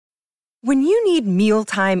When you need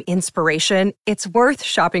mealtime inspiration, it's worth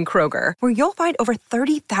shopping Kroger, where you'll find over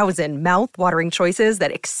 30,000 mouth-watering choices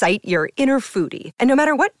that excite your inner foodie. And no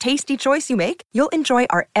matter what tasty choice you make, you'll enjoy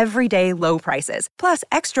our everyday low prices, plus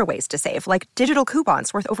extra ways to save, like digital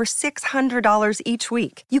coupons worth over $600 each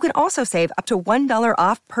week. You can also save up to $1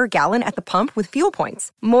 off per gallon at the pump with fuel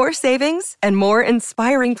points. More savings and more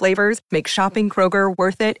inspiring flavors make shopping Kroger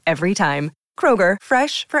worth it every time. Kroger,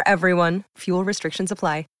 fresh for everyone. Fuel restrictions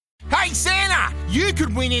apply. Hey Santa, you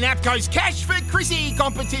could win in APCO's Cash for Chrissy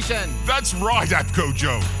competition. That's right, APCO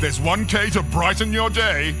Joe. There's 1K to brighten your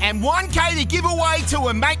day. And 1K to give away to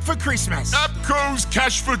a mate for Christmas. APCO's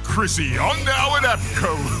Cash for Chrissy on now at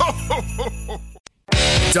APCO.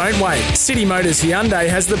 Don't wait. City Motors Hyundai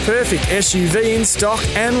has the perfect SUV in stock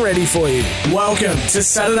and ready for you. Welcome to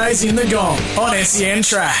Saturdays in the Gong on SEN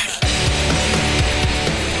Track.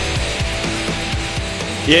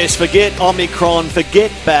 Yes, forget Omicron,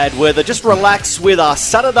 forget bad weather. Just relax with us.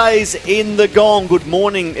 Saturdays in the Gong. Good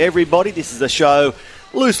morning, everybody. This is a show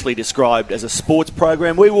loosely described as a sports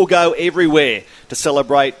program. We will go everywhere to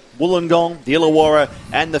celebrate Wollongong, the Illawarra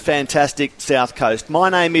and the fantastic South Coast. My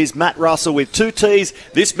name is Matt Russell with 2 T's.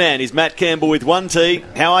 This man is Matt Campbell with 1 T.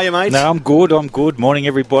 How are you, mate? No, I'm good. Morning,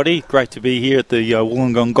 everybody. Great to be here at the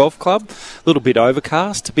Wollongong Golf Club. A little bit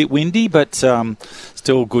overcast, a bit windy, but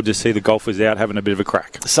still good to see the golfers out having a bit of a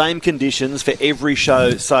crack. Same conditions for every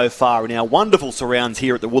show so far in our wonderful surrounds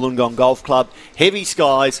here at the Wollongong Golf Club. Heavy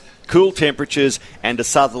skies, cool temperatures and a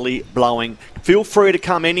southerly blowing. Feel free to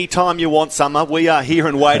come anytime you want, Summer. We are here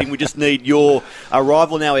and waiting. We just need your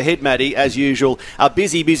arrival. Now ahead, Matty, as usual. A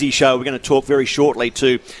busy show. We're going to talk very shortly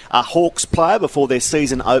to a Hawks player before their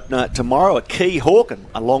season opener tomorrow, a key Hawk and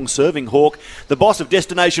a long-serving Hawk. The boss of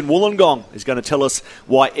Destination Wollongong is going to tell us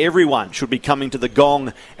why everyone should be coming to the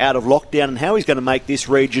Gong out of lockdown and how he's going to make this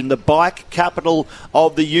region the bike capital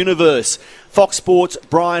of the universe. Fox Sports'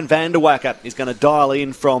 Brian Vanderwacker is going to dial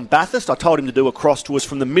in from Bathurst. I told him to do a cross to us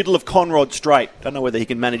from the middle of Conrod Strait. Don't know whether he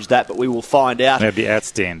can manage that, but we will find out. That'd be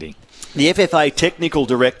outstanding. The FFA Technical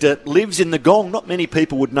Director lives in the Gong. Not many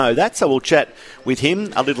people would know that, so we'll chat with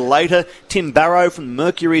him a little later. Tim Barrow from the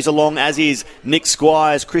Mercury is along, as is Nick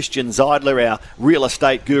Squires, Christian Zeidler, our real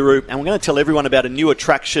estate guru. And we're going to tell everyone about a new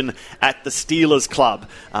attraction at the Steelers Club,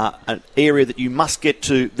 an area that you must get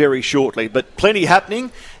to very shortly. But plenty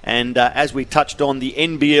happening, and as we touched on, the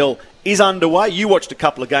NBL is underway. You watched a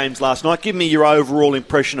couple of games last night. Give me your overall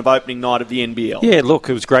impression of opening night of the NBL. Yeah, look,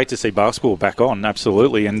 it was great to see basketball back on,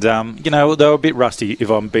 absolutely. And, they were a bit rusty, if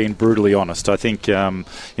I'm being brutally honest. I think,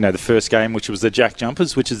 the first game, which was the Jack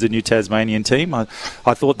Jumpers, which is the new Tasmanian team, I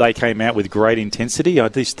thought they came out with great intensity. I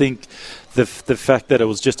just think the fact that it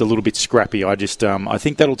was just a little bit scrappy, I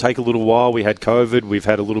think that'll take a little while. We had COVID, we've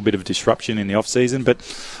had a little bit of disruption in the off-season, but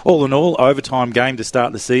all in all, overtime game to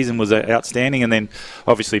start the season was outstanding, and then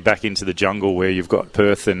obviously back into the jungle where you've got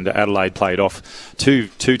Perth and Adelaide played off, two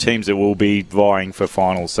teams that will be vying for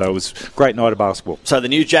finals, so it was a great night of basketball. So the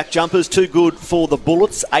new Jack Jumpers, too good for the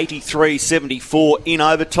Bullets, 83-74 in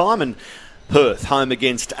overtime, and Perth home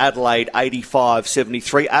against Adelaide,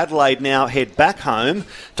 85-73. Adelaide now head back home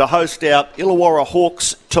to host our Illawarra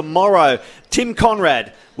Hawks tomorrow. Tim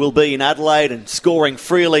Conrad will be in Adelaide and scoring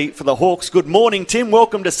freely for the Hawks. Good morning, Tim.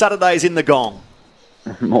 Welcome to Saturdays in the Gong.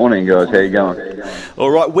 Morning, guys. How you going?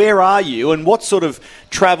 All right, where are you and what sort of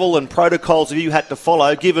travel and protocols have you had to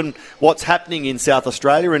follow given what's happening in South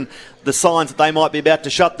Australia and the signs that they might be about to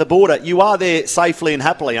shut the border? You are there safely and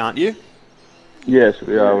happily, aren't you? Yes,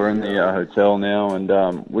 we are. We're in the hotel now,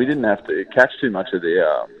 and we didn't have to catch too much of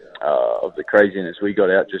the craziness. We got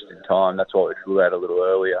out just in time. That's why we flew out a little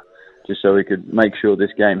earlier, just so we could make sure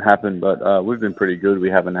this game happened. But we've been pretty good. We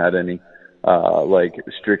haven't had any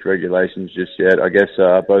strict regulations just yet. I guess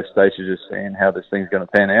both states are just seeing how this thing's going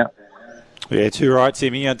to pan out. Yeah, too right,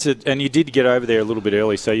 Timmy. And you did get over there a little bit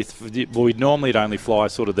early, so we normally only fly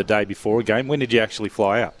sort of the day before a game. When did you actually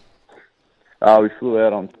fly out? We flew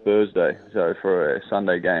out on Thursday, so for a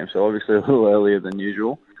Sunday game. So obviously a little earlier than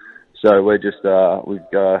usual. So we're just we've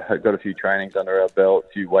got a few trainings under our belt,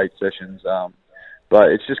 a few weight sessions.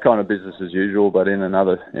 But it's just kind of business as usual, but in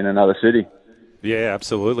another city. Yeah,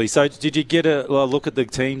 absolutely. So did you get a look at the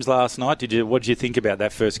teams last night? What did you think about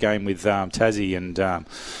that first game with Tassie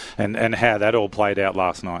and how that all played out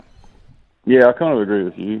last night? Yeah, I kind of agree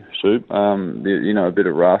with you, Soup. A bit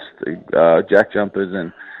of rust, Jack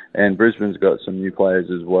Jumpers and Brisbane's got some new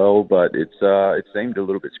players as well, but it seemed a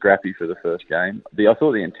little bit scrappy for the first game. I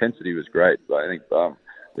thought the intensity was great, but I think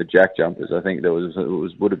the Jack Jumpers, I think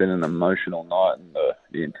would have been an emotional night, and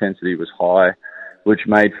the intensity was high, which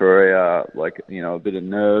made for a bit of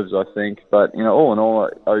nerves, I think. But all in all,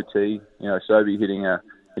 OT, Sobey hitting a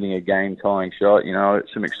hitting a game-tying shot.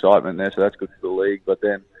 Some excitement there, so that's good for the league. But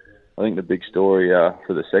then I think the big story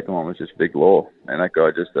for the second one was just Vic Law, and that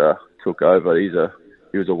guy just took over. He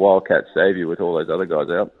was a Wildcat saviour with all those other guys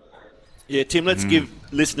out. Yeah, Tim, let's give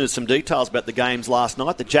listeners some details about the games last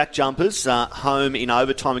night. The Jack Jumpers home in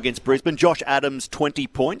overtime against Brisbane. Josh Adams, 20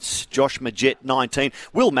 points. Josh Majette, 19.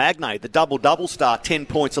 Will Magnay, the double-double star, 10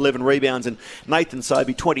 points, 11 rebounds. And Nathan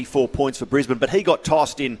Sobey, 24 points for Brisbane. But he got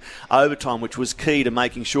tossed in overtime, which was key to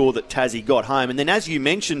making sure that Tassie got home. And then, as you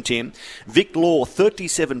mentioned, Tim, Vic Law,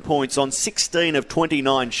 37 points on 16 of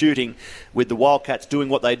 29 shooting, with the Wildcats doing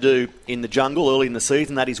what they do in the jungle early in the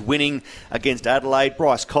season. That is winning against Adelaide.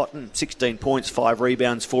 Bryce Cotton, 16 points, 5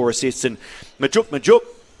 rebounds, 4 assists. And Majuk,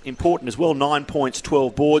 important as well, 9 points,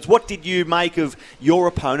 12 boards. What did you make of your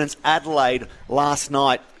opponents, Adelaide, last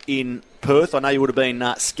night in Perth? I know you would have been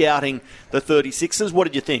scouting the 36ers. What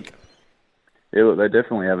did you think? Yeah, look, they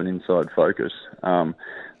definitely have an inside focus.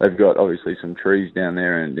 They've got obviously some trees down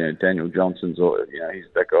there, and Daniel Johnson's,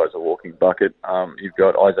 that guy's a walking bucket. You've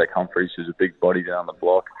got Isaac Humphries, who's a big body down the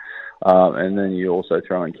block, and then you also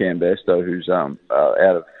throw in Cam Bairstow, who's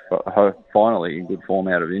finally in good form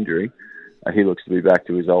out of injury. He looks to be back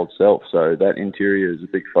to his old self, so that interior is a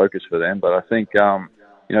big focus for them. But I think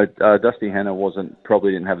Dusty Hannah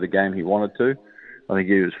probably didn't have the game he wanted to. I think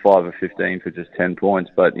he was 5 of 15 for just 10 points,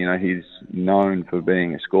 but he's known for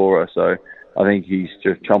being a scorer, so I think he's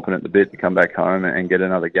just chomping at the bit to come back home and get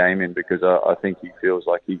another game in, because I think he feels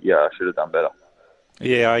like he should have done better.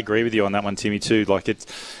 Yeah, I agree with you on that one, Timmy, too. Like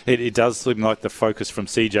it does seem like the focus from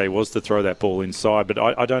CJ was to throw that ball inside, but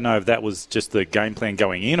I don't know if that was just the game plan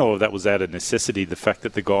going in or if that was out of necessity, the fact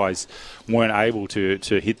that the guys weren't able to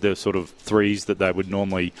hit the sort of threes that they would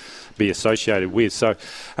normally be associated with. So,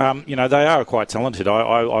 they are quite talented.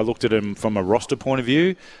 I looked at them from a roster point of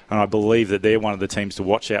view, and I believe that they're one of the teams to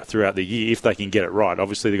watch out throughout the year if they can get it right.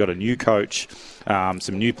 Obviously, they've got a new coach,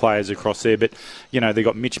 some new players across there, but, they've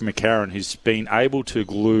got Mitch McCarron, who's been able to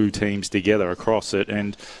glue teams together across it.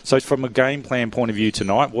 And so from a game plan point of view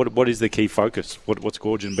tonight, what is the key focus? What's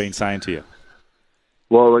Gorgon been saying to you?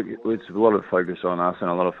 Well, it's a lot of focus on us and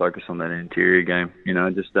a lot of focus on that interior game.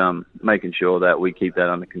 Just making sure that we keep that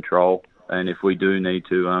under control. And if we do need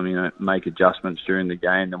to, make adjustments during the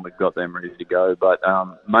game, then we've got them ready to go. But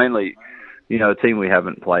mainly, a team we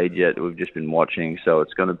haven't played yet, we've just been watching. So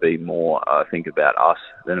it's going to be more, I think, about us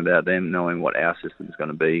than about them, knowing what our system is going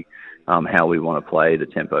to be, how we want to play, the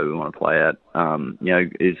tempo we want to play at.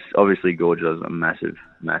 It's obviously Gorge has a massive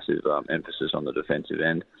emphasis on the defensive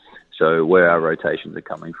end. So where our rotations are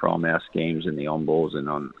coming from, our schemes and the on balls and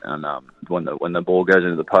when the ball goes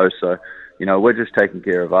into the post. So, we're just taking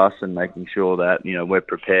care of us and making sure that, we're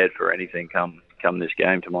prepared for anything come this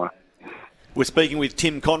game tomorrow. We're speaking with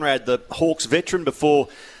Tim Conrad, the Hawks veteran, before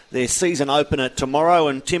their season opener tomorrow.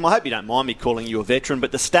 And Tim, I hope you don't mind me calling you a veteran,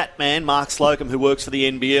 but the stat man, Mark Slocum, who works for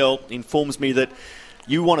the NBL, informs me that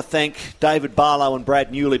you want to thank David Barlow and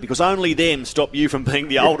Brad Newley because only them stop you from being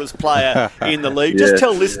the oldest player in the league. Just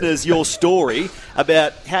tell listeners your story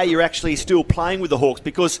about how you're actually still playing with the Hawks,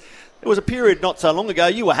 because there was a period not so long ago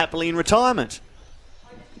you were happily in retirement.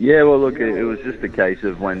 Yeah, well, look, it was just a case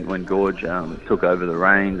of when Gorge took over the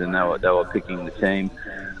reins and they were picking the team.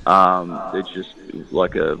 It's just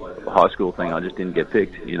like a high school thing. I just didn't get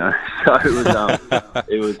picked, So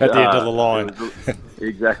it was at the end of the line.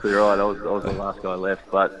 Exactly right. I was the last guy left,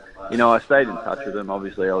 but I stayed in touch with them.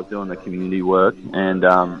 Obviously, I was doing the community work and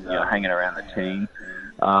hanging around the team.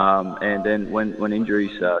 And then when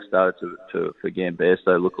injuries started for Cam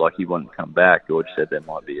Bairstow, looked like he wouldn't come back. George said there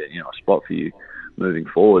might be a spot for you moving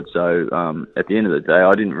forward. So at the end of the day,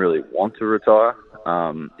 I didn't really want to retire.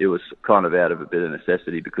 It was kind of out of a bit of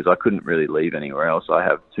necessity because I couldn't really leave anywhere else. I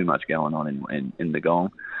have too much going on in the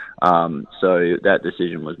Gong. So that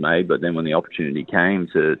decision was made. But then when the opportunity came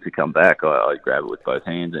to come back, I grabbed it with both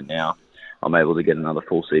hands, and now I'm able to get another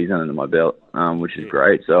full season under my belt, which is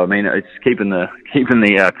great. So I mean, it's keeping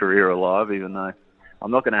the career alive, even though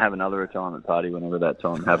I'm not going to have another retirement party whenever that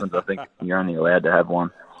time happens. I think you're only allowed to have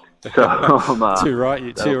one. So too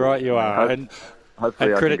right you are. And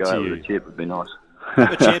hopefully, and I can go to over you. the chip. Would be nice.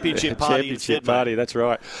 A championship party. Championship party, that's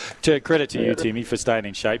right. Credit to you, Timmy, for staying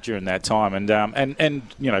in shape during that time. And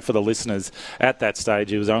for the listeners, at that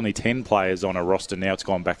stage, it was only 10 players on a roster. Now it's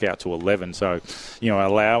gone back out to 11. So,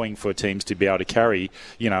 allowing for teams to be able to carry,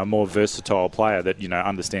 a more versatile player that,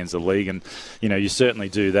 understands the league. And, you certainly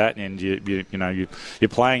do that. And, you're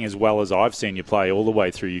playing as well as I've seen you play all the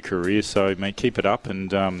way through your career. So, mate, keep it up.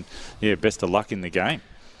 And, best of luck in the game.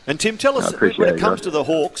 And, Tim, tell us, when it comes to the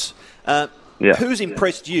Hawks, Who's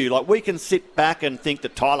impressed you? Like, we can sit back and think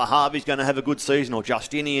that Tyler Harvey's going to have a good season or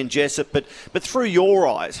Justinian Jessup, but through your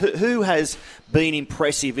eyes, who has been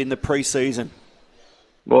impressive in the pre-season?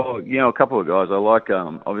 Well, a couple of guys. I like,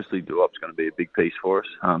 obviously, Duop's going to be a big piece for us.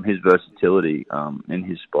 His versatility in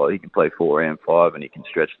his spot, he can play 4 and 5 and he can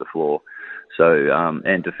stretch the floor. So,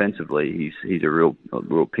 and defensively, he's a real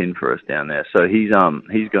pin for us down there. So he's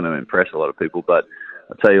going to impress a lot of people. But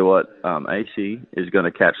I'll tell you what, AC is going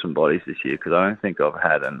to catch some bodies this year because I don't think I've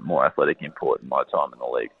had a more athletic import in my time in the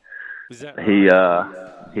league. Is that right?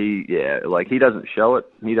 He doesn't show it.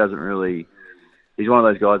 He doesn't really. He's one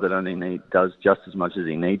of those guys that only does just as much as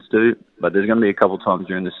he needs to. But there's going to be a couple of times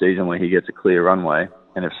during the season where he gets a clear runway,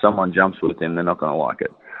 and if someone jumps with him, they're not going to like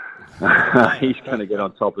it. He's going to get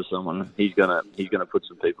on top of someone. He's going to put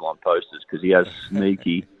some people on posters because he has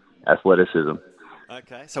sneaky athleticism.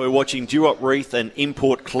 Okay, so we're watching Duop Reith and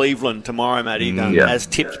Import Cleveland tomorrow, Matty, as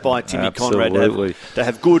tipped by Timmy Conrad to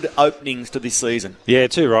have good openings to this season. Yeah,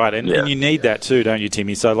 too right, and you need that too, don't you,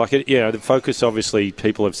 Timmy? So, the focus, obviously,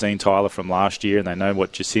 people have seen Tyler from last year and they know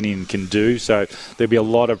what Justinian can do, so there'll be a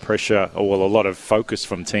lot of pressure or a lot of focus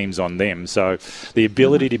from teams on them. So the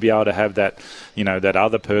ability to be able to have that, that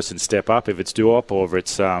other person step up, if it's Duop or if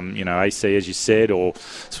it's, AC, as you said, or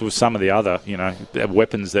some of the other,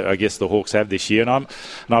 weapons that I guess the Hawks have this year. And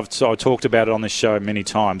I've talked about it on this show many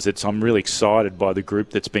times. I'm really excited by the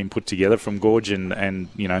group that's been put together from Gorge, and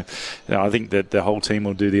I think that the whole team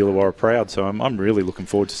will do the Illawarra proud. So I'm really looking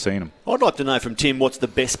forward to seeing them. I'd like to know from Tim what's the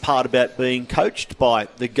best part about being coached by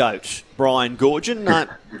the GOAT, Brian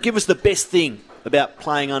Goorjian. Give us the best thing about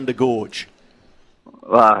playing under Gorge.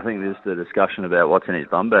 Well, I think there's the discussion about what's in his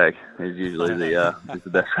bum bag is usually the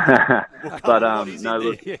best. But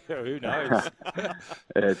look, who knows?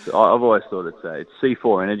 I've always thought it's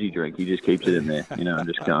C4 energy drink. He just keeps it in there, and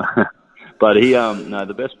just going. But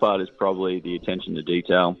the best part is probably the attention to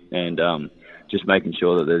detail and just making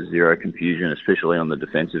sure that there's zero confusion, especially on the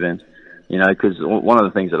defensive end. Because one of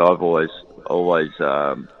the things that I've always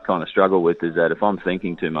kind of struggled with is that if I'm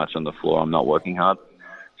thinking too much on the floor, I'm not working hard.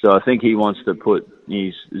 So I think he wants to put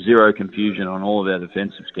his zero confusion on all of our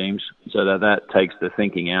defensive schemes so that takes the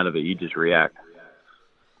thinking out of it. You just react.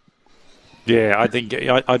 Yeah, I think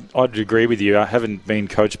I'd agree with you. I haven't been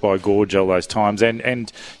coached by Gorge all those times,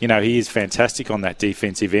 and he is fantastic on that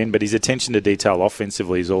defensive end, but his attention to detail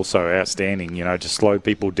offensively is also outstanding. To slow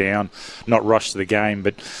people down, not rush the game.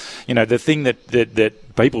 But the thing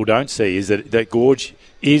that people don't see is that Gorge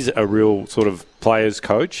is a real sort of player's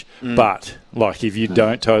coach, but if you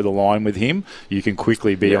don't toe the line with him, you can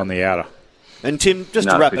quickly be on the outer. And Tim, just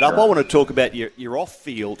to wrap it up, I want to talk about your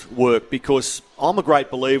off-field work because I'm a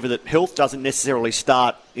great believer that health doesn't necessarily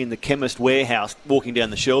start in the chemist warehouse walking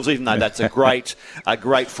down the shelves, even though that's a great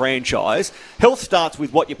franchise. Health starts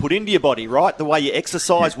with what you put into your body, right? The way you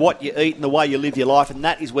exercise, what you eat, and the way you live your life, and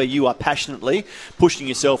that is where you are passionately pushing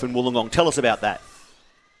yourself in Wollongong. Tell us about that.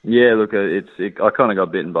 Yeah, look, I kind of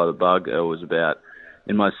got bitten by the bug. It was about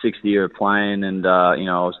in my 6th year of playing, and I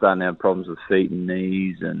was starting to have problems with feet and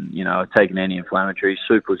knees, and taking anti-inflammatories.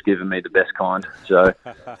 Soup was giving me the best kind, so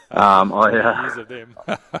years of them.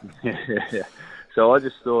 yeah. So I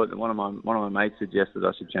just thought one of my mates suggested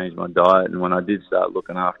I should change my diet, and when I did start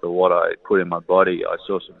looking after what I put in my body, I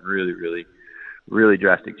saw some really, really, really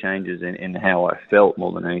drastic changes in how I felt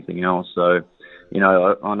more than anything else. So.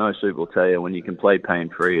 I know Soup will tell you when you can play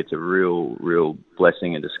pain-free, it's a real, real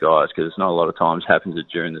blessing in disguise because it's not a lot of times happens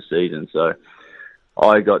during the season. So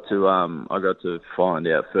I got to find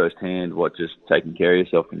out firsthand what just taking care of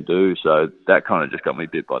yourself can do. So that kind of just got me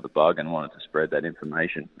bit by the bug and wanted to spread that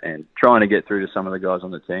information and trying to get through to some of the guys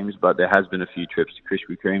on the teams. But there has been a few trips to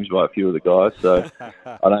Krispy Kremes by a few of the guys, so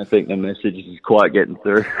I don't think the message is quite getting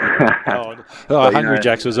through. Hungry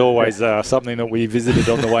Jacks was always something that we visited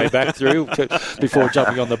on the way back through before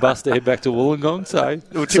jumping on the bus to head back to Wollongong. So,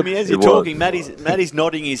 well, Timmy, as you're talking, Matty's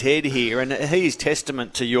nodding his head here, and he is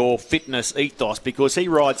testament to your fitness ethos because he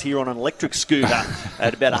rides here on an electric scooter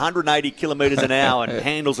at about 180 kilometres an hour and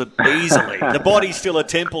handles it easily. The body's still a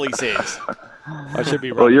temple, he says. I should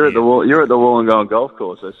be right. Well, you're at the Wollongong golf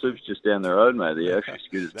course, so Soup's just down the road, mate. The electric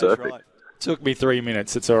scooter's perfect. Right. Took me 3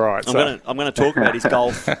 minutes. It's all right. I'm going to talk about his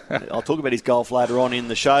golf. I'll talk about his golf later on in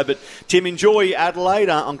the show. But Tim, enjoy Adelaide.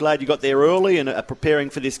 I'm glad you got there early and are preparing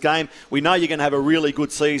for this game. We know you're going to have a really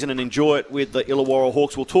good season and enjoy it with the Illawarra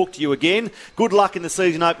Hawks. We'll talk to you again. Good luck in the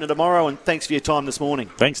season opener tomorrow, and thanks for your time this morning.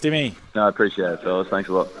 Thanks, Timmy. No, I appreciate it, fellas. Thanks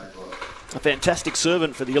a lot. A fantastic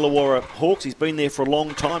servant for the Illawarra Hawks. He's been there for a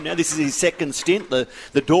long time now. This is his second stint. The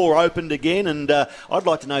door opened again, and I'd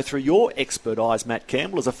like to know through your expert eyes, Matt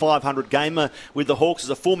Campbell, as a 500 gamer with the Hawks, as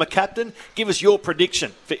a former captain, give us your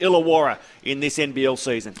prediction for Illawarra in this NBL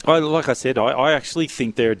season. Like I said, I actually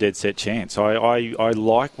think they're a dead set chance. I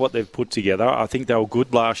like what they've put together. I think they were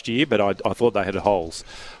good last year, but I thought they had holes.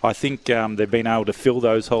 I think they've been able to fill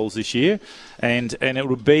those holes this year, and it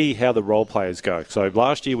would be how the role players go. So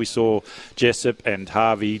last year we saw Jessup and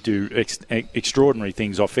Harvey do extraordinary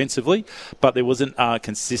things offensively, but there wasn't a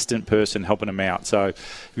consistent person helping them out. So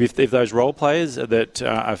if those role players that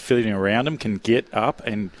are filling around them can get up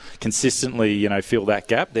and consistently, fill that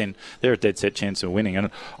gap, then they're a dead set chance of winning.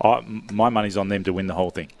 And my money's on them to win the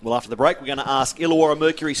whole thing. Well, after the break, we're going to ask Illawarra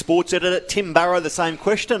Mercury sports editor Tim Barrow the same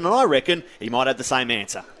question, and I reckon he might have the same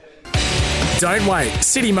answer. Don't wait.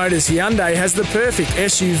 City Motors Hyundai has the perfect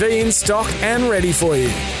SUV in stock and ready for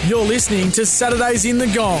you. You're listening to Saturdays in the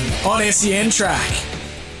Gong on SEN Track.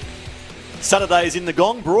 Saturdays in the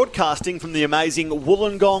Gong, broadcasting from the amazing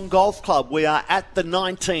Wollongong Golf Club. We are at the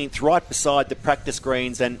 19th, right beside the practice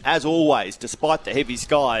greens, and as always, despite the heavy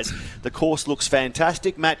skies, the course looks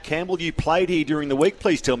fantastic. Matt Campbell, you played here during the week.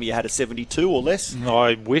 Please tell me you had a 72 or less.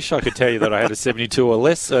 I wish I could tell you that I had a 72 or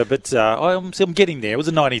less, but I'm getting there. It was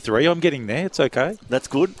a 93. I'm getting there. It's okay. That's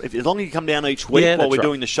good. As long as you come down each week while we're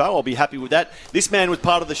doing the show, I'll be happy with that. This man was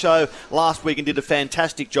part of the show last week and did a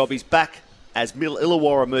fantastic job. He's back as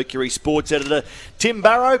Illawarra Mercury sports editor. Tim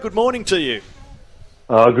Barrow, good morning to you.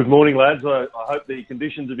 Good morning, lads. I hope the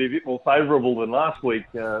conditions will be a bit more favourable than last week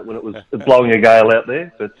when it was blowing a gale out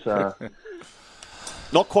there. But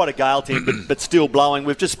not quite a gale, Tim, but still blowing.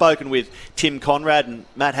 We've just spoken with Tim Conrad, and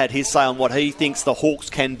Matt had his say on what he thinks the Hawks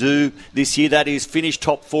can do this year. That is finish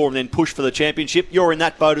top four and then push for the championship. You're in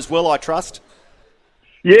that boat as well, I trust.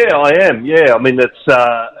 Yeah, I am. Yeah, I mean,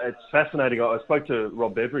 it's fascinating. I spoke to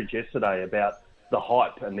Rob Beveridge yesterday about the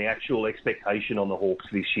hype and the actual expectation on the Hawks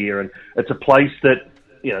this year, and it's a place that,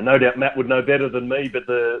 no doubt Matt would know better than me, but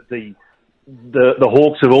the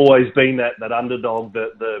Hawks have always been that underdog,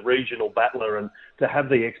 the regional battler, and to have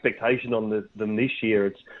the expectation on them this year,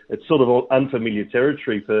 it's sort of unfamiliar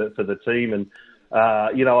territory for the team, and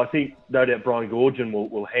I think no doubt Brian Goorjian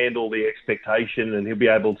will handle the expectation, and he'll be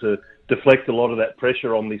able to deflect a lot of that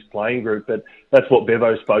pressure on this playing group. But that's what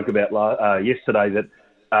Bevo spoke about yesterday, that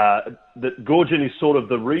Goorjian is sort of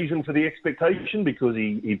the reason for the expectation because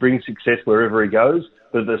he brings success wherever he goes,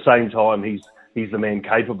 but at the same time he's the man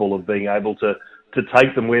capable of being able to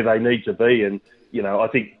take them where they need to be. And I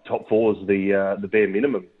think top four is the bare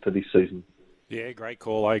minimum for this season. Yeah, great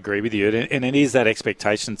call. I agree with you. And it is that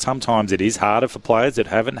expectation. Sometimes it is harder for players that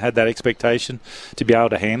haven't had that expectation to be able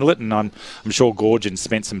to handle it. And I'm sure Goorjian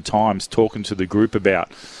spent some time talking to the group about,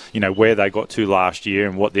 where they got to last year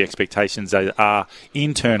and what the expectations are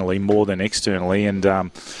internally more than externally. And,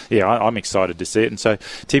 I'm excited to see it. And so,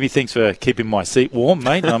 Timmy, thanks for keeping my seat warm,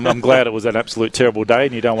 mate. I'm glad it was an absolute terrible day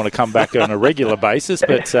and you don't want to come back on a regular basis.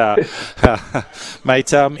 But,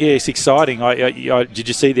 mate, it's exciting. Did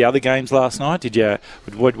you see the other games last night? Did you?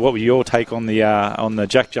 What were your take on the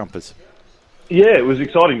Jack Jumpers? Yeah, it was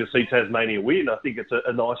exciting to see Tasmania win. I think it's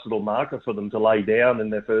a nice little marker for them to lay down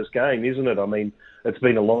in their first game, isn't it? I mean, it's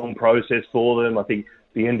been a long process for them. I think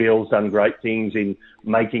the NBL's done great things in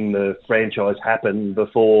making the franchise happen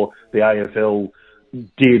before the AFL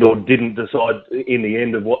did or didn't decide in the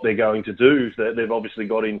end of what they're going to do. They've obviously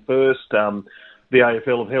got in first. The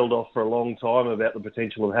AFL have held off for a long time about the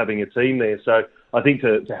potential of having a team there. So I think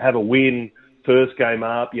to have a win first game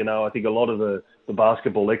up, I think a lot of the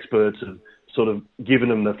basketball experts have sort of given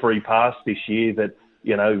them the free pass this year that,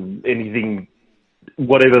 anything,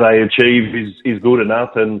 whatever they achieve is good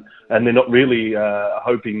enough, and they're not really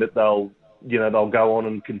hoping that they'll go on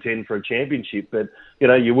and contend for a championship. But,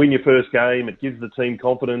 you win your first game, it gives the team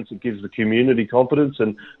confidence, it gives the community confidence,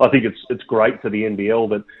 and I think it's great for the NBL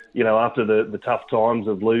that, after the tough times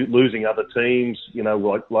of losing other teams,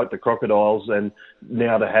 like the Crocodiles, and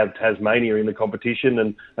now to have Tasmania in the competition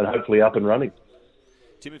and hopefully up and running.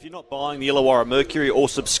 Tim, if you're not buying the Illawarra Mercury or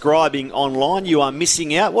subscribing online, you are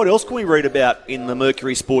missing out. What else can we read about in the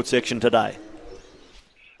Mercury Sports section today?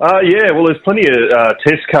 Well, there's plenty of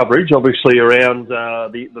test coverage, obviously, around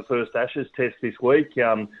the first Ashes test this week.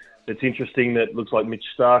 It's interesting that it looks like Mitch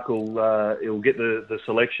Starc will get the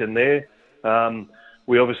selection there.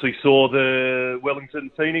 We obviously saw the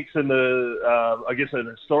Wellington Phoenix and I guess an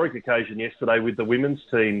historic occasion yesterday with the women's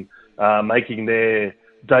team making their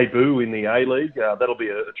debut in the A-League. That'll be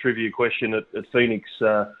a trivia question at Phoenix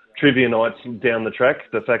trivia nights down the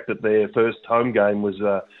track. The fact that their first home game was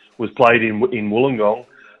played in Wollongong.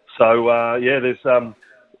 So, there's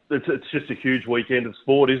it's just a huge weekend of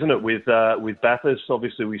sport, isn't it? With Bathurst,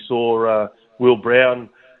 obviously we saw Will Brown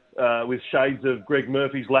with shades of Greg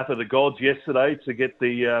Murphy's lap of the gods yesterday to get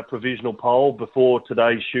the provisional pole before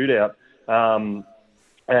today's shootout, and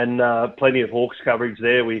plenty of Hawks coverage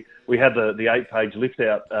there. We had the 8-page lift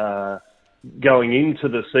out going into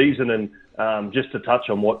the season, and just to touch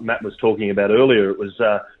on what Matt was talking about earlier, it was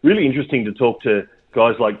really interesting to talk to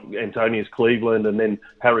guys like Antonius Cleveland and then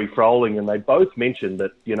Harry Froling, and they both mentioned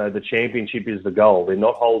that, the championship is the goal. They're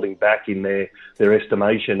not holding back in their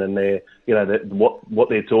estimation and their, what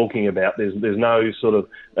they're talking about. There's no sort of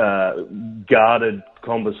guarded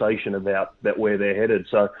conversation about where they're headed.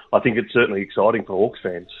 So I think it's certainly exciting for Hawks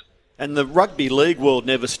fans. And the rugby league world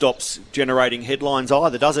never stops generating headlines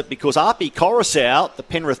either, does it? Because Api Coruscant, the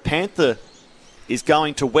Penrith Panther, is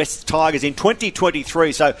going to West Tigers in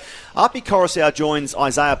 2023. So Api Coruscant joins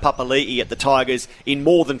Isaiah Papali'i at the Tigers in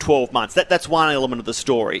more than 12 months. That's one element of the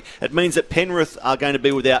story. It means that Penrith are going to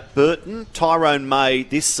be without Burton, Tyrone May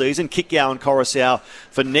this season, Kikau and Coruscant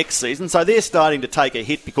for next season. So they're starting to take a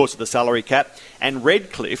hit because of the salary cap. And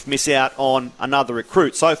Redcliffe miss out on another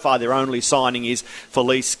recruit. So far, their only signing is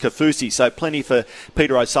Felice Kafusi. So plenty for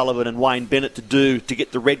Peter O'Sullivan and Wayne Bennett to do to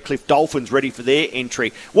get the Redcliffe Dolphins ready for their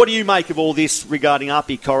entry. What do you make of all this regarding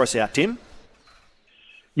Api Coruscant, Tim?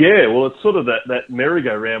 Yeah, well, it's sort of that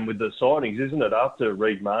merry-go-round with the signings, isn't it? After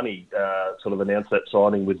Reid Marnie sort of announced that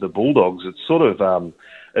signing with the Bulldogs, it's sort of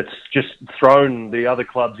it's just thrown the other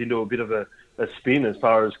clubs into a bit of a spin as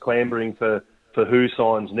far as clambering for who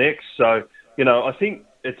signs next. So, I think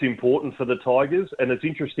it's important for the Tigers, and it's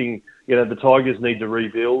interesting, the Tigers need to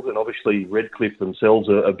rebuild, and obviously Redcliffe themselves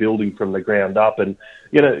are building from the ground up, and,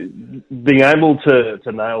 being able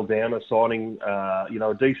to nail down a signing,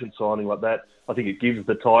 a decent signing like that, I think it gives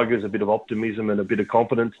the Tigers a bit of optimism and a bit of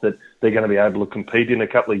confidence that they're going to be able to compete in a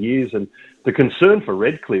couple of years. And the concern for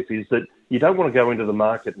Redcliffe is that you don't want to go into the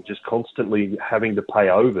market and just constantly having to pay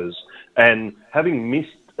overs, and having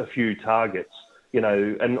missed a few targets, and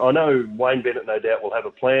I know Wayne Bennett no doubt will have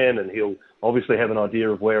a plan, and he'll obviously have an idea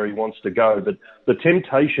of where he wants to go, but the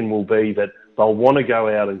temptation will be that they'll want to go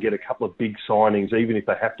out and get a couple of big signings, even if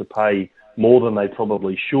they have to pay more than they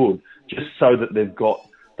probably should, just so that they've got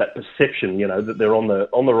that perception, that they're on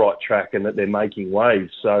the right track and that they're making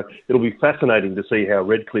waves. So it'll be fascinating to see how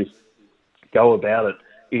Redcliffe go about it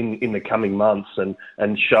in the coming months and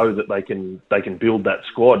show that they can build that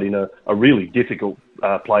squad in a really difficult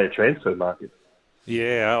player transfer market.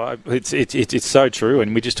 Yeah, it's so true,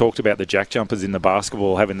 and we just talked about the jack jumpers in the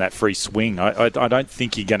basketball having that free swing. I don't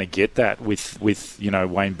think you're going to get that with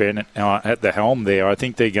Wayne Bennett at the helm there. I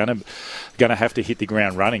think they're going to have to hit the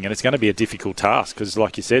ground running, and it's going to be a difficult task because,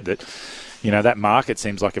 like you said, that market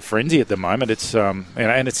seems like a frenzy at the moment. It's and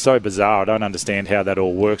it's so bizarre. I don't understand how that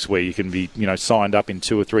all works, where you can be signed up in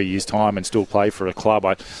 2 or 3 years' time and still play for a club.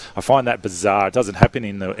 I find that bizarre. It doesn't happen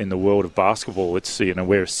in the world of basketball. It's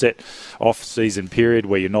we're a set off-season period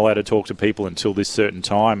where you're not allowed to talk to people until this certain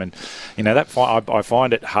time, and I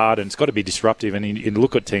find it hard, and it's got to be disruptive. And you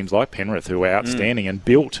look at teams like Penrith, who are outstanding and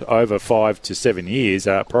built over 5 to 7 years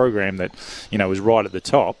a program that was right at the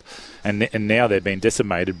top. And now they're being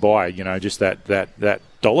decimated by just that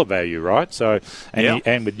dollar value, right? So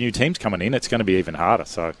and with new teams coming in, it's going to be even harder.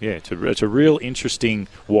 So yeah, it's a real interesting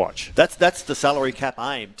watch. That's the salary cap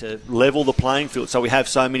aim, to level the playing field. So we have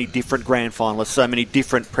so many different grand finalists, so many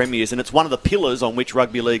different premiers, and it's one of the pillars on which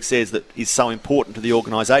rugby league says that is so important to the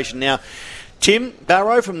organisation. Now, Tim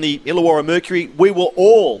Barrow from the Illawarra Mercury, we were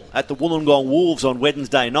all at the Wollongong Wolves on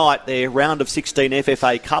Wednesday night, their round of 16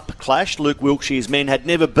 FFA Cup clash. Luke Wilkshire's men had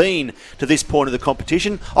never been to this point of the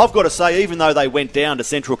competition. I've got to say, even though they went down to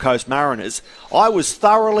Central Coast Mariners, I was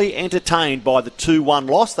thoroughly entertained by the 2-1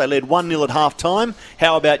 loss. They led 1-0 at half-time.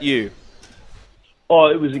 How about you? Oh,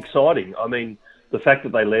 it was exciting. I mean, the fact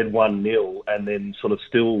that they led 1-0 and then sort of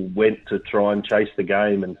still went to try and chase the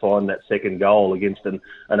game and find that second goal against an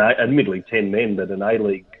admittedly 10 men, but an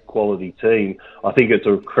A-League quality team, I think it's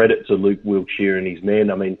a credit to Luke Wilkshire and his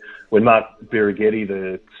men. I mean, when Mark Birighetti,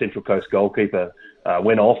 the Central Coast goalkeeper,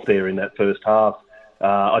 went off there in that first half,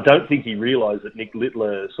 I don't think he realised that Nick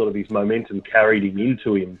Littler, sort of his momentum carried him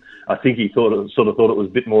into him. I think he thought it was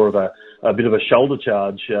a bit more of a bit of a shoulder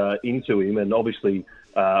charge into him, and obviously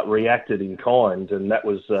reacted in kind, and that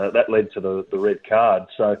led to the red card.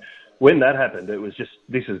 So when that happened, it was just,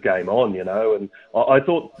 this is game on, and I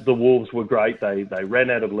thought the Wolves were great. They ran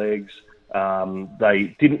out of legs.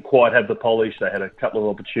 They didn't quite have the polish. They had a couple of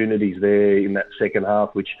opportunities there in that second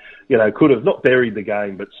half, which, could have not buried the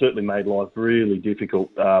game, but certainly made life really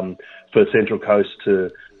difficult for Central Coast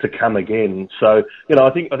to come again. So, I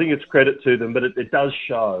think it's credit to them, but it does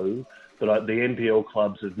show that the NPL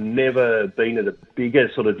clubs have never been at a bigger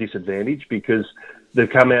sort of disadvantage because they've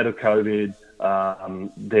come out of COVID.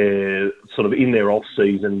 They're sort of in their off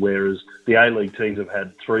season, whereas the A-League teams have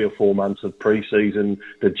had 3 or 4 months of pre-season.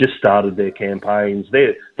 They've just started their campaigns.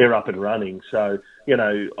 They're up and running. So,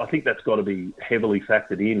 I think that's got to be heavily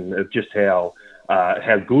factored in of just how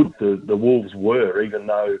good the Wolves were, even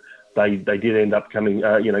though they did end up going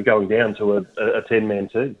down to a 10-man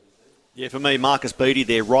team. Yeah, for me, Marcus Beattie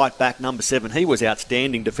there, right back, number 7. He was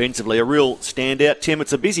outstanding defensively, a real standout. Tim,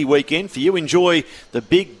 it's a busy weekend for you. Enjoy the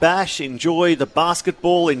Big Bash, enjoy the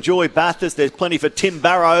basketball, enjoy Bathurst. There's plenty for Tim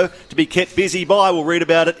Barrow to be kept busy by. We'll read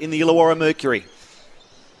about it in the Illawarra Mercury.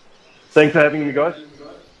 Thanks for having me, guys.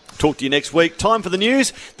 Talk to you next week. Time for the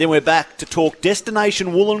news. Then we're back to talk Destination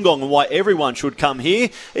Wollongong and why everyone should come here,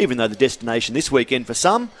 even though the destination this weekend for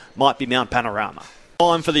some might be Mount Panorama.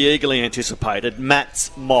 Time for the eagerly anticipated Matt's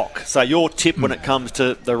Mock. So your tip when it comes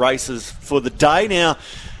to the races for the day. Now,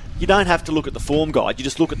 you don't have to look at the form guide. You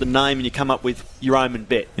just look at the name and you come up with your own and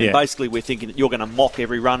bet. Yeah. And basically, we're thinking that you're going to mock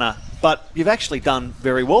every runner. But you've actually done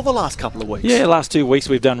very well the last couple of weeks. Yeah, last 2 weeks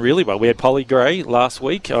we've done really well. We had Polly Gray last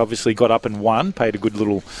week. Obviously got up and won, paid a good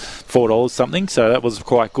little $4 something, so that was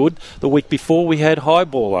quite good. The week before we had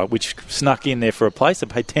Highballer, which snuck in there for a place. I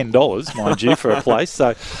paid $10, mind you, for a place.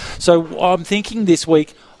 So I'm thinking this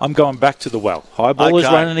week I'm going back to the well. Highballer's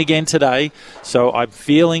running again today, so I'm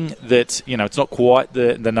feeling that it's not quite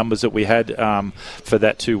the numbers that we had for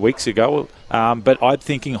that 2 weeks ago. But I'm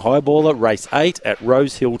thinking Highballer, race 8 at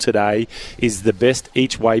Rose Hill today is the best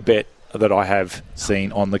each-way bet that I have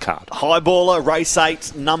seen on the card. Highballer, race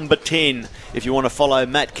 8, number 10. If you want to follow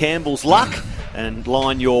Matt Campbell's luck and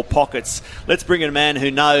line your pockets. Let's bring in a man who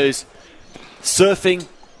knows surfing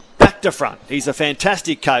back to front. He's a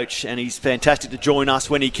fantastic coach and he's fantastic to join us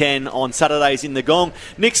when he can on Saturdays in the Gong.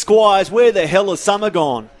 Nick Squires, where the hell has summer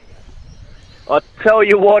gone? I tell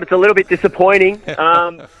you what, it's a little bit disappointing.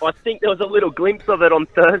 I think there was a little glimpse of it on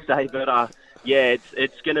Thursday, but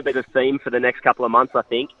it's going to be the theme for the next couple of months, I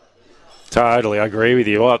think. Totally, I agree with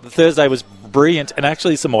you. Well, Thursday was brilliant, and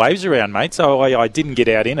actually some waves around, mate. So I didn't get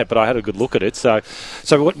out in it, but I had a good look at it. So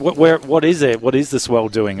what is there? What is the swell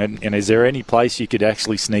doing? And is there any place you could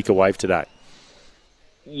actually sneak a wave today?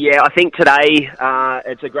 Yeah, I think today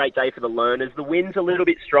it's a great day for the learners. The wind's a little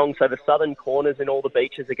bit strong, so the southern corners and all the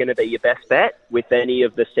beaches are going to be your best bet with any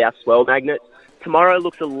of the south swell magnets. Tomorrow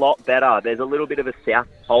looks a lot better. There's a little bit of a south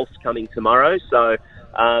pulse coming tomorrow, so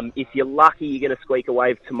if you're lucky, you're going to squeak a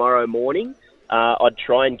wave tomorrow morning. I'd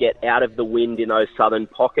try and get out of the wind in those southern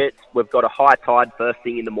pockets. We've got a high tide first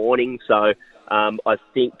thing in the morning, so I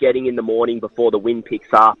think getting in the morning before the wind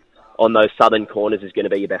picks up on those southern corners is going to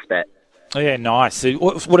be your best bet. Oh, yeah, nice. So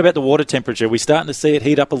what about the water temperature? Are we starting to see it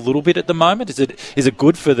heat up a little bit at the moment? Is it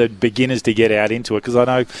good for the beginners to get out into it? Because I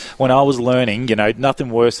know when I was learning, nothing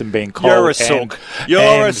worse than being cold You're a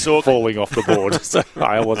sook. Falling off the board. So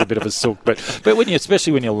I was a bit of a sook. But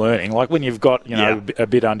especially when you're learning, like when you've got a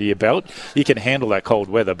bit under your belt, you can handle that cold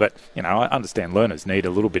weather. But, I understand learners need a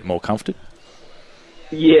little bit more comfort.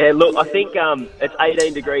 Yeah, look, I think it's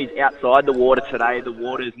 18 degrees outside the water today. The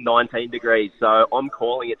water's 19 degrees, so I'm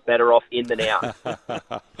calling it's better off in than out.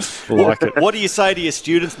 Like it. What do you say to your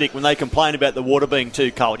students, Nick, when they complain about the water being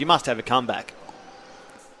too cold? You must have a comeback.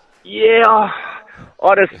 Yeah,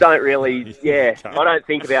 I just don't really, I don't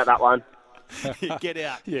think about that one. Get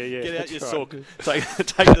out. Get out your right. sock.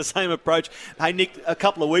 Take the same approach. Hey, Nick, a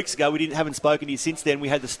couple of weeks ago, we haven't spoken to you since then. We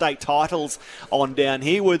had the state titles on down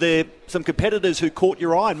here. Were there some competitors who caught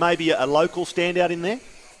your eye and maybe a local standout in there?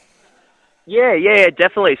 Yeah,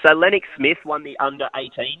 definitely. So Lennox Smith won the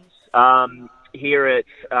under-18s here at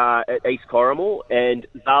East Corrimal, and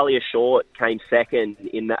Zalia Short came second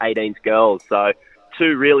in the 18s girls. So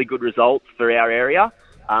 2 really good results for our area.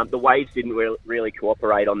 The waves didn't really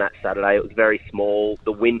cooperate on that Saturday. It was very small.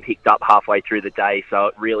 The wind picked up halfway through the day, so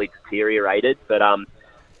it really deteriorated. But,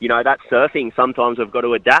 that's surfing. Sometimes we've got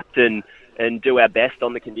to adapt and do our best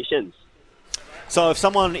on the conditions. So if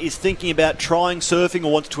someone is thinking about trying surfing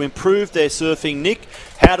or wants to improve their surfing, Nick,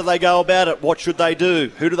 how do they go about it? What should they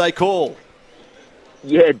do? Who do they call?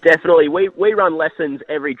 Yeah, definitely. We run lessons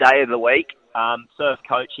every day of the week. Surf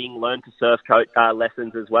coaching, learn to surf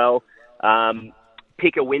lessons as well.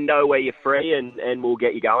 Pick a window where you're free and we'll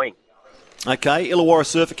get you going. Okay,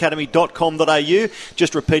 illawarrasurfacademy.com.au.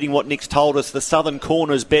 Just repeating what Nick's told us, the southern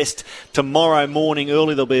corner's best tomorrow morning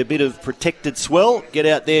early. There'll be a bit of protected swell. Get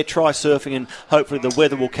out there, try surfing, and hopefully the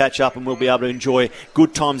weather will catch up and we'll be able to enjoy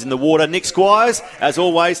good times in the water. Nick Squires, as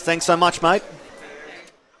always, thanks so much, mate.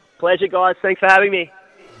 Pleasure, guys. Thanks for having me.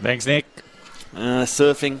 Thanks, Nick.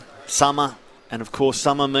 Surfing, summer, And, of course,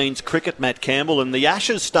 summer means cricket, Matt Campbell. And the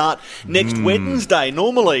Ashes start next Wednesday.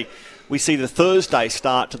 Normally, we see the Thursday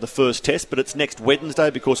start to the first test, but it's next Wednesday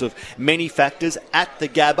because of many factors at the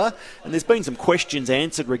Gabba. And there's been some questions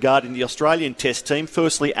answered regarding the Australian test team.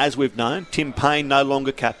 Firstly, as we've known, Tim Payne no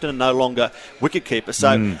longer captain and no longer wicketkeeper.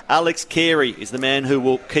 So Alex Carey is the man who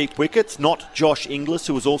will keep wickets, not Josh Inglis,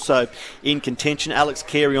 who was also in contention. Alex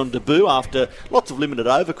Carey on debut after lots of limited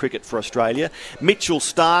over cricket for Australia. Mitchell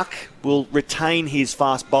Starc will retain his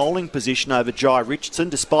fast bowling position over Jai Richardson,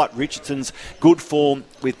 despite Richardson's good form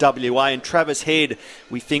with WA. And Travis Head,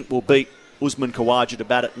 we think, will beat Usman Khawaja to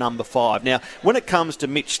bat at number 5. Now, when it comes to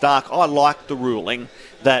Mitch Starc, I like the ruling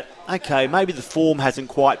that, okay, maybe the form hasn't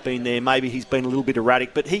quite been there, maybe he's been a little bit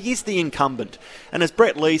erratic, but he is the incumbent. And as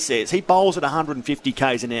Brett Lee says, he bowls at 150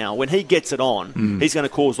 k's an hour. When he gets it on, he's going to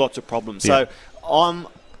cause lots of problems. Yeah. So I'm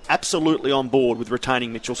absolutely on board with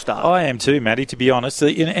retaining Mitchell Starc. I am too, Matty, to be honest.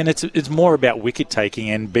 And it's more about wicket taking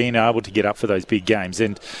and being able to get up for those big games.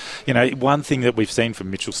 And, you know, one thing that we've seen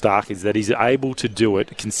from Mitchell Starc is that he's able to do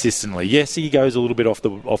it consistently. Yes, he goes a little bit off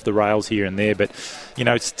the rails here and there, but, you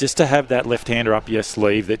know, it's just to have that left-hander up your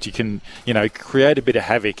sleeve that you can, you know, create a bit of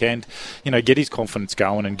havoc and, you know, get his confidence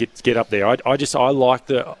going and get up there. I like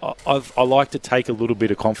to take a little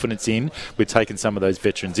bit of confidence in with taking some of those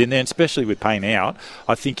veterans in there, and especially with Payne out.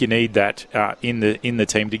 I think you need that in the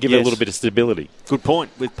team to give it a little bit of stability. Good point.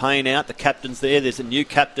 With Payne out, the captain's there. There's a new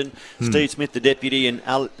captain, Steve Smith, the deputy, and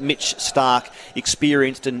Mitch Starc,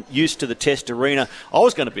 experienced and used to the test arena. I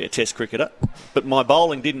was going to be a test cricketer, but my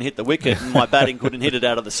bowling didn't hit the wicket and my batting couldn't hit it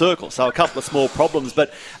out of the circle. So a couple of small problems.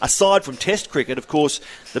 But aside from test cricket, of course,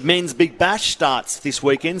 the men's Big Bash starts this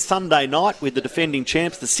weekend, Sunday night, with the defending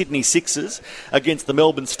champs, the Sydney Sixers, against the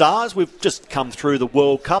Melbourne Stars. We've just come through the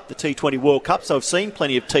World Cup, the T20 World Cup, so I've seen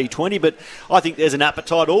plenty of T20, but I think there's an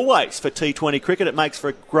appetite always for T20 cricket. It makes for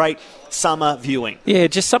a great summer viewing. Yeah,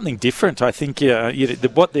 just something different. I think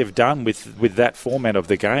what they've done with that format of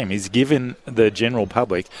the game is given the general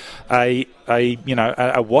public a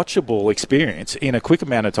watchable experience in a quick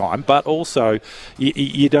amount of time, but also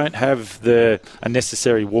you don't have a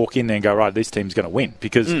necessary walk in there and go, right, this team's going to win,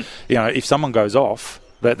 because you know, if someone goes off,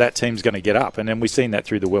 that team's going to get up. And then we've seen that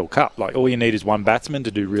through the World Cup. Like, all you need is one batsman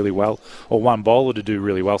to do really well or one bowler to do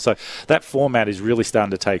really well. So that format is really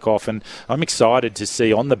starting to take off. And I'm excited to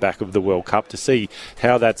see, on the back of the World Cup, to see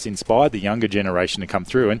how that's inspired the younger generation to come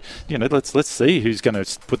through. And, you know, let's see who's going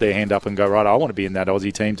to put their hand up and go, right, I want to be in that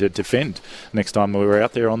Aussie team to defend next time we're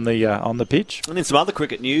out there on the pitch. And then some other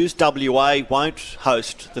cricket news. WA won't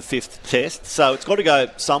host the 5th test, so it's got to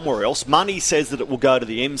go somewhere else. Money says that it will go to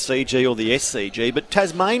the MCG or the SCG, but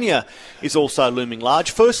Tasmania is also looming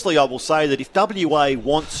large. Firstly, I will say that if WA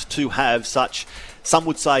wants to have such, some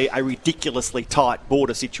would say, a ridiculously tight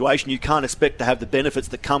border situation, you can't expect to have the benefits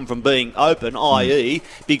that come from being open, i.e.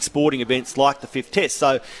 big sporting events like the 5th test.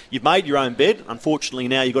 So you've made your own bed. Unfortunately,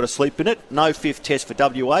 now you've got to sleep in it. No 5th test for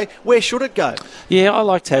WA. Where should it go? Yeah, I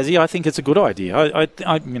like Tassie. I think it's a good idea. They've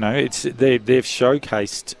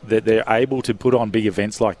showcased that they're able to put on big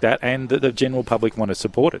events like that, and that the general public want to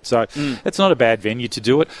support it. So it's not a bad venue to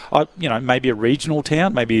do it. Maybe a regional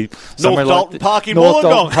town, maybe somewhere North Dalton Park in Wollongong. North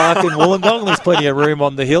Dalton Park in Wollongong. There's plenty of room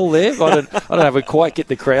on the hill there. I don't know if we quite get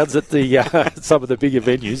the crowds at the some of the bigger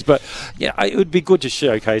venues, but yeah, it would be good to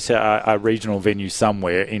showcase a regional venue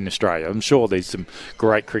somewhere in Australia. I'm sure there's some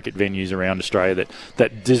great cricket venues around Australia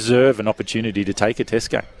that deserve an opportunity to take a test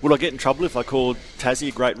game. Would I get in trouble if I called Tassie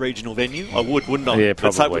a great regional venue? I would, wouldn't I? Yeah, probably.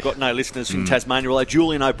 Let's hope we've got no listeners from Tasmania. Although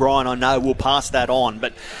Julian O'Brien, I know, will pass that on.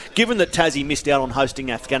 But given that Tassie missed out on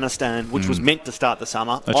hosting Afghanistan, which was meant to start the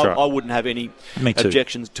summer, I wouldn't have any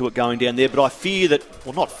objections to it going down there. But I fear that,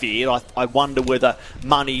 well, not fear, I wonder whether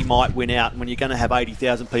money might win out when you're going to have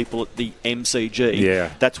 80,000 people at the MCG.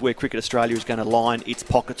 Yeah. That's where Cricket Australia is going to line its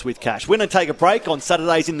pockets with cash. We're going to take a break on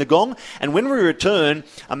Saturdays in the Gong, and when we return,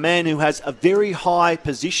 a man who has a very high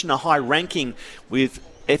position, a high ranking with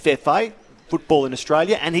FFA, football in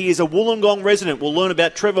Australia, and he is a Wollongong resident. We'll learn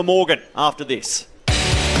about Trevor Morgan after this.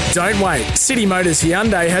 Don't wait. City Motors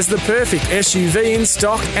Hyundai has the perfect SUV in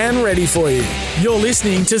stock and ready for you. You're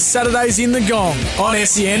listening to Saturdays in the Gong on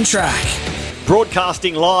SEN Track.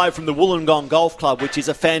 Broadcasting live from the Wollongong Golf Club, which is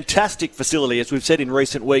a fantastic facility. As we've said in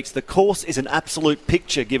recent weeks, the course is an absolute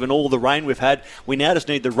picture given all the rain we've had. We now just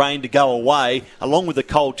need the rain to go away, along with the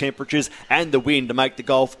cold temperatures and the wind, to make the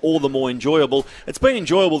golf all the more enjoyable. It's been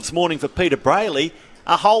enjoyable this morning for Peter Brayley.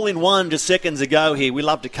 A hole-in-one just seconds ago here. We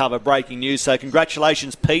love to cover breaking news, so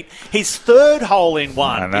congratulations, Pete. His third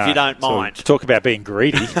hole-in-one, if you don't mind. So, talk about being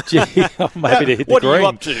greedy. Gee, maybe to hit the green. What are you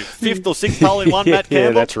up to? Fifth or sixth hole-in-one, Matt Campbell?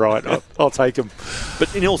 Yeah, that's right. I'll take them.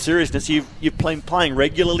 But in all seriousness, you've been playing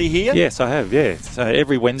regularly here? Yes, I have, yeah. So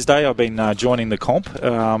every Wednesday I've been joining the comp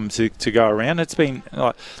to go around. It's been,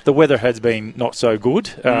 the weather has been not so good,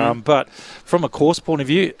 but from a course point of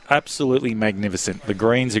view, absolutely magnificent. The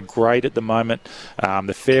greens are great at the moment.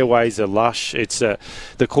 The fairways are lush. It's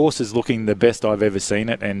the course is looking the best I've ever seen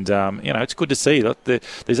it, and it's good to see.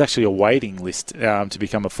 There's actually a waiting list to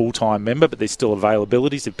become a full-time member, but there's still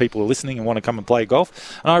availabilities if people are listening and want to come and play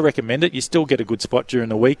golf. And I recommend it. You still get a good spot during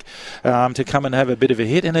the week to come and have a bit of a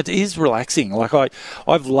hit, and it is relaxing. Like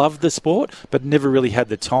I've loved the sport, but never really had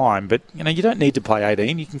the time. But you don't need to play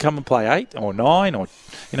 18. You can come and play 8 or 9 or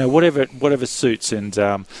whatever suits. And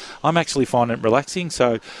I'm actually finding it relaxing,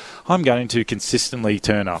 so I'm going to consistently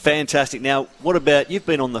turn up. Fantastic. Now, what about, you've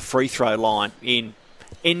been on the free throw line in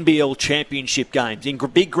NBL championship games, in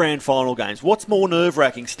big grand final games. What's more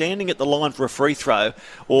nerve-wracking, standing at the line for a free throw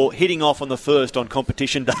or hitting off on the first on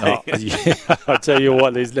competition day? Oh, yeah, I tell you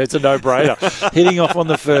what, it's a no-brainer. Hitting off on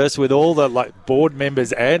the first with all the board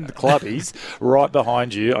members and clubbies right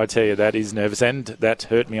behind you, I tell you, that is nervous, and that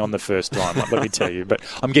hurt me on the first time, let me tell you. But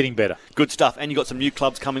I'm getting better. Good stuff. And you've got some new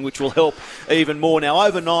clubs coming which will help even more. Now,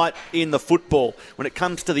 overnight in the football, when it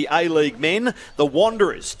comes to the A-League men, the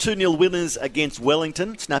Wanderers, 2-0 winners against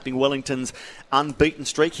Wellington, snapping Wellington's unbeaten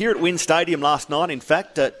streak here at Wynn Stadium last night. In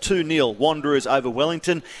fact, 2-0 Wanderers over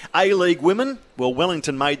Wellington. A-League women, well,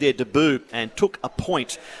 Wellington made their debut and took a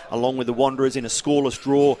point along with the Wanderers in a scoreless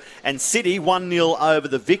draw. And City 1-0 over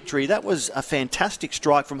the Victory. That was a fantastic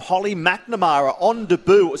strike from Holly McNamara on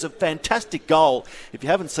debut. It was a fantastic goal. If you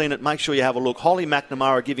haven't seen it, make sure you have a look. Holly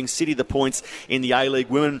McNamara giving City the points in the A-League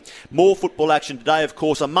women. More football action today, of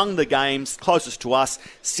course. Among the games closest to us,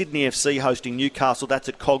 Sydney FC hosting Newcastle. That's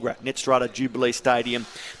at Cogra, Netstrata Jubilee Stadium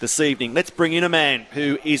this evening. Let's bring in a man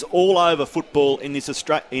who is all over football in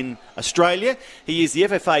Australia. He is the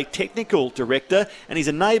FFA Technical Director, and he's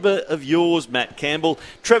a neighbour of yours, Matt Campbell.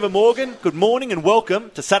 Trevor Morgan, good morning and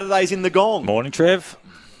welcome to Saturdays in the Gong. Morning, Trev.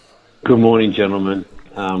 Good morning, gentlemen.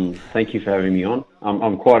 Thank you for having me on.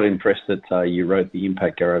 I'm quite impressed that you wrote the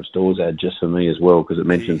Impact Garage Doors ad just for me as well, because it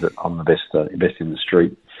mentions that I'm the best in the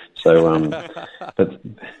street. So,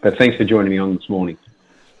 but thanks for joining me on this morning.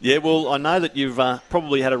 Yeah, well, I know that you've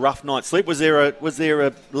probably had a rough night's sleep. Was there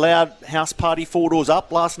a loud house party 4 doors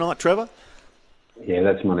up last night, Trevor? Yeah,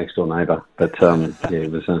 that's my next door neighbour. But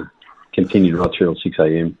it was continued right through till 6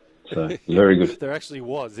 a.m. So very good. There actually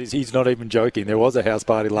was. He's not even joking. There was a house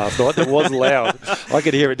party last night that was loud. I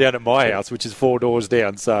could hear it down at my house, which is 4 doors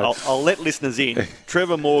down. So I'll let listeners in.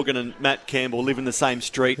 Trevor Morgan and Matt Campbell live in the same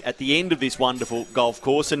street at the end of this wonderful golf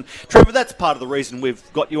course. And Trevor, that's part of the reason we've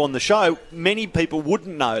got you on the show. Many people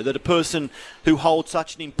wouldn't know that a person who holds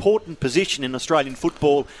such an important position in Australian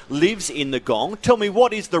football lives in the Gong. Tell me,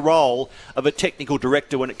 what is the role of a technical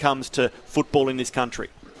director when it comes to football in this country?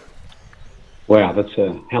 Wow, that's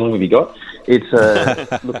how long have you got? It's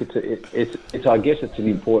look, it's I guess it's an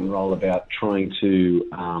important role about trying to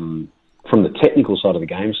from the technical side of the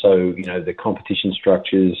game. So the competition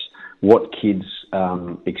structures, what kids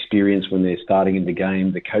experience when they're starting in the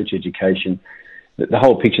game, the coach education, the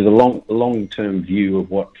whole picture, the long-term view of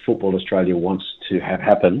what Football Australia wants to have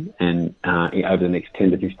happen, and over the next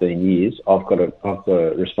 10 to 15 years, I've got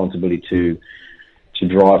a responsibility to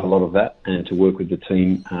drive a lot of that and to work with the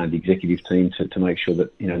team, the executive team, to make sure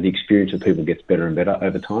that the experience of people gets better and better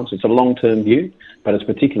over time. So it's a long-term view, but it's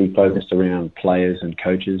particularly focused around players and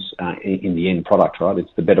coaches in the end product, right? It's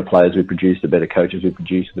the better players we produce, the better coaches we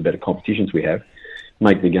produce, the better competitions we have,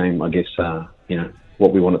 make the game, I guess,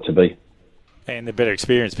 what we want it to be. And the better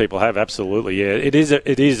experience people have, absolutely, yeah. It is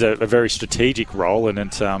a very strategic role, and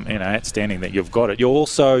it's outstanding that you've got it. You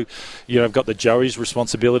also, have got the Joey's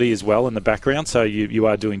responsibility as well in the background, so you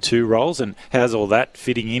are doing 2 roles. And how's all that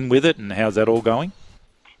fitting in with it, and how's that all going?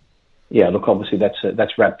 Yeah, look, obviously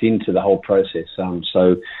that's wrapped into the whole process.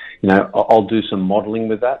 So, I'll do some modelling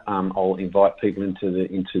with that. I'll invite people into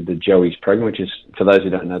the Joey's program, which is, for those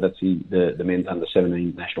who don't know, that's the men's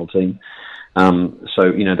under-17 national team.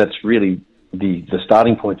 So that's really the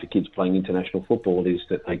starting point for kids playing international football, is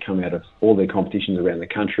that they come out of all their competitions around the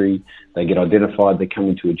country, they get identified, they come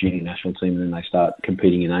into a junior national team, and then they start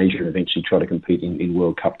competing in Asia and eventually try to compete in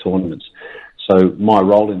World Cup tournaments. So my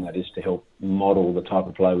role in that is to help model the type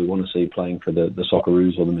of player we want to see playing for the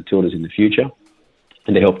Socceroos or the Matildas in the future.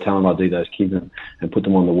 and to help talent ID those kids and put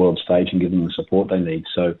them on the world stage and give them the support they need.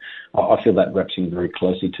 So I feel that wraps in very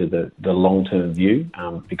closely to the long-term view,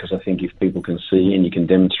 because I think if people can see and you can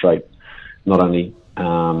demonstrate not only,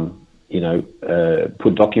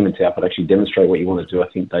 put documents out, but actually demonstrate what you want to do, I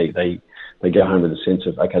think they go home with a sense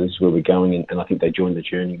of, okay, this is where we're going, and I think they join the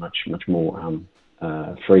journey much more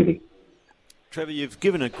freely. Trevor, you've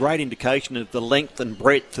given a great indication of the length and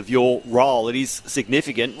breadth of your role. It is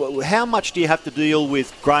significant. How much do you have to deal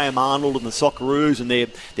with Graham Arnold and the Socceroos and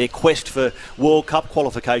their quest for World Cup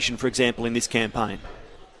qualification, for example, in this campaign?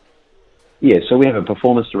 Yeah, so we have a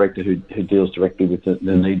performance director who deals directly with the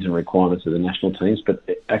needs and requirements of the national teams. But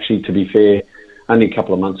actually, to be fair, only a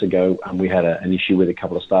couple of months ago, we had an issue where a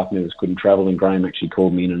couple of staff members couldn't travel, and Graham actually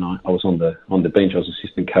called me in, and I was on the bench. I was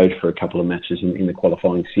assistant coach for a couple of matches in the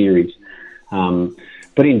qualifying series.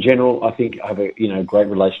 But in general, I think I have a great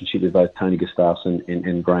relationship with both Tony Gustafsson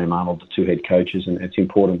and Graham Arnold, the two head coaches, and it's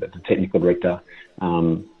important that the technical director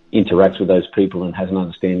interacts with those people and has an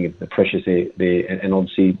understanding of the pressures there and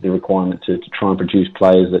obviously the requirement to try and produce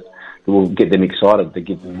players that will get them excited, to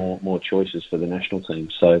give them more choices for the national team.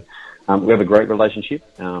 So we have a great relationship,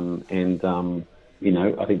 and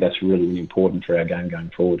I think that's really, really important for our game going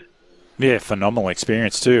forward. Yeah, phenomenal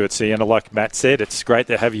experience too. It's like Matt said, it's great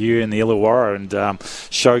to have you in the Illawarra and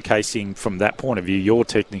showcasing from that point of view your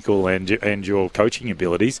technical and your coaching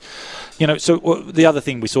abilities. So the other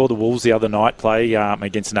thing, we saw the Wolves the other night play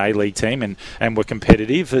against an A-League team and were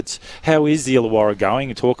competitive. It's how is the Illawarra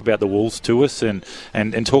going? And talk about the Wolves to us and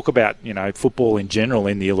talk about football in general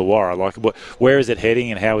in the Illawarra. Like where is it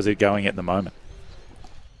heading and how is it going at the moment?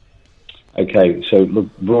 Okay, so look,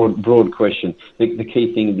 broad question. The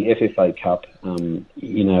key thing, the FFA Cup, for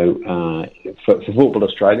Football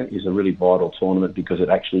Australia is a really vital tournament because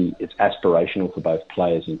it's aspirational for both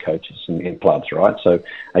players and coaches and clubs, right? So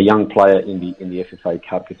a young player in the FFA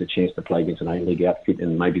Cup gets a chance to play against an A-League outfit,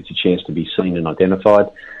 and maybe it's a chance to be seen and identified.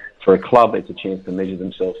 For a club, it's a chance to measure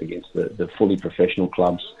themselves against the fully professional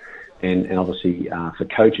clubs. And obviously, for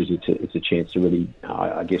coaches, it's a chance to really,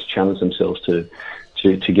 challenge themselves to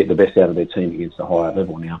get the best out of their team against a higher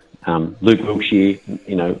level now. Luke Wilkshire,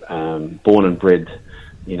 born and bred,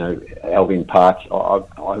 Albion Park.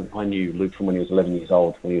 I knew Luke from when he was 11 years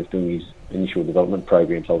old, when he was doing his initial development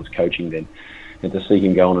programs. I was coaching then. And to see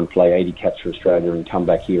him go on and play 80 caps for Australia and come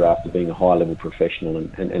back here after being a high-level professional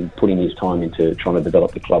and putting his time into trying to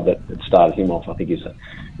develop the club that started him off, I think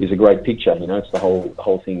is a great picture. It's the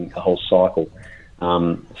whole thing, the whole cycle.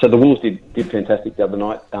 So the Wolves did fantastic the other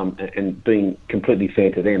night, and being completely fair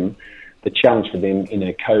to them, the challenge for them in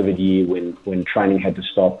a COVID year when training had to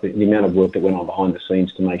stop, the amount of work that went on behind the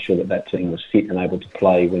scenes to make sure that team was fit and able to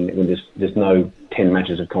play when there's no 10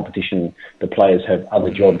 matches of competition, the players have other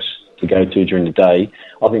jobs to go to during the day.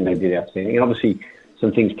 I think they did outstanding. And obviously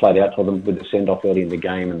some things played out for them with the send-off early in the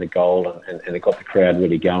game and the goal, and it got the crowd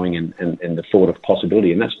really going and the thought of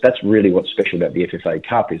possibility. And that's really what's special about the FFA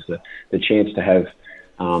Cup is the chance to have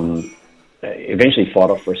eventually fight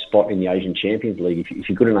off for a spot in the Asian Champions League. If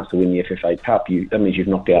you're good enough to win the FFA Cup, that means you've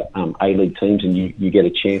knocked out A-League teams, and you get a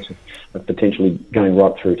chance of potentially going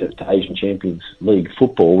right through to Asian Champions League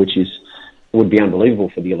football, which would be unbelievable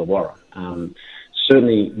for the Illawarra.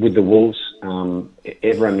 Certainly with the Wolves,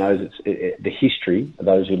 everyone knows the history.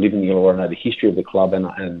 Those who live in the Illawarra know the history of the club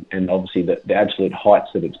and obviously the absolute heights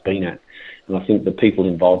that it's been at. And I think the people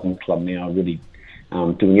involved in the club now are really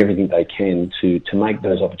doing everything they can to make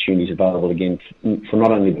those opportunities available again for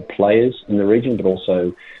not only the players in the region, but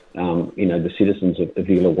also the citizens of the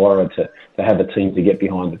Illawarra to have a team to get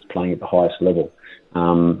behind that's playing at the highest level.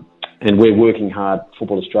 And we're working hard,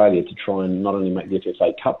 Football Australia, to try and not only make the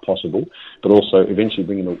FFA Cup possible, but also eventually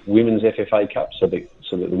bring in a women's FFA Cup so that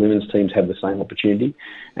the women's teams have the same opportunity,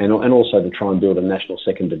 and also to try and build a national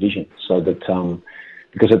second division so that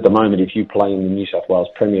because at the moment, if you play in the New South Wales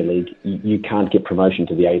Premier League, you can't get promotion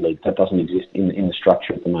to the A-League. That doesn't exist in the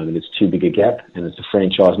structure at the moment. It's too big a gap, and it's a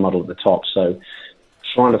franchise model at the top. So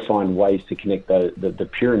trying to find ways to connect the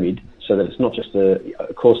pyramid so that it's not just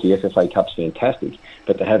of course the FFA Cup's fantastic,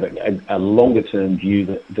 but to have a longer-term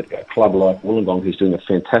view that a club like Wollongong, who's doing a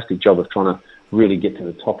fantastic job of trying to really get to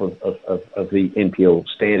the top of the NPL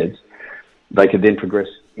standards, they could then progress,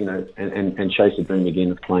 and chase the dream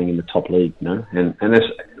again of playing in the top league, And that's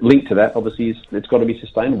linked to that, obviously, it's got to be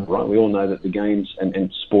sustainable, right? We all know that the games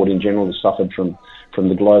and sport in general has suffered from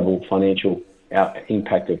the global financial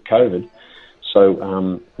impact of COVID.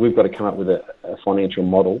 So we've got to come up with a financial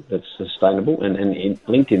model that's sustainable, and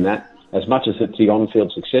linked in that, as much as it's the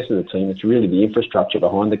on-field success of the team, it's really the infrastructure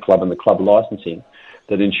behind the club and the club licensing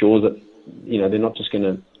that ensures that they're not just going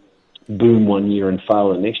to boom one year and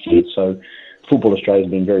fail the next year. So Football Australia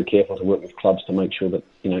has been very careful to work with clubs to make sure that,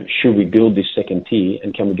 should we build this second tier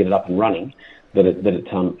and can we get it up and running, that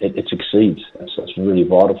it succeeds. That's really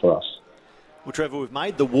vital for us. Well, Trevor, we've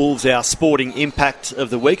made the Wolves our sporting impact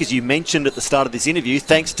of the week, as you mentioned at the start of this interview,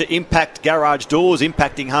 thanks to Impact Garage Doors,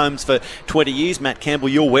 impacting homes for 20 years. Matt Campbell,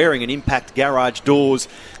 you're wearing an Impact Garage Doors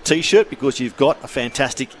T-shirt because you've got a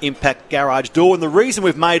fantastic Impact Garage Door. And the reason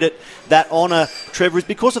we've made it that honour, Trevor, is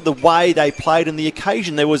because of the way they played and the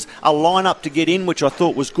occasion. There was a lineup to get in, which I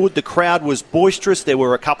thought was good. The crowd was boisterous. There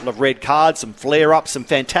were a couple of red cards, some flare-ups, some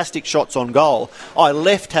fantastic shots on goal. I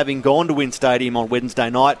left, having gone to WIN Stadium on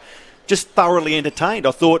Wednesday night, just thoroughly entertained.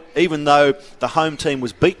 I thought even though the home team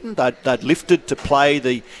was beaten, they'd lifted to play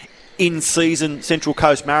the in-season Central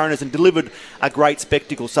Coast Mariners and delivered a great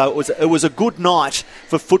spectacle. So it was a good night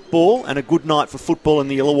for football and a good night for football in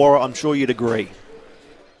the Illawarra. I'm sure you'd agree.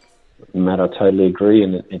 Matt, I totally agree,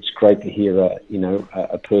 and it's great to hear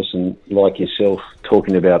a person like yourself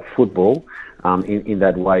talking about football in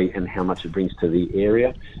that way and how much it brings to the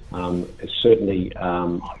area. Certainly, I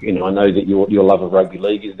know that your love of rugby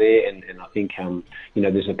league is there, and I think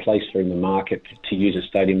there's a place for in the market to use a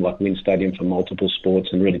stadium like WIN Stadium for multiple sports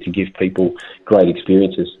and really to give people great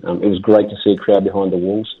experiences. It was great to see a crowd behind the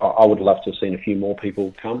Wolves. I would love to have seen a few more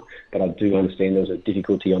people come, but I do understand there was a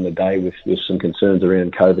difficulty on the day with some concerns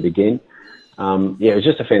around COVID again. It was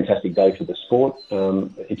just a fantastic day for the sport.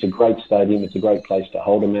 It's a great stadium. It's a great place to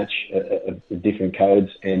hold a match of different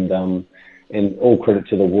codes, and all credit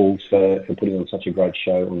to the Wolves for putting on such a great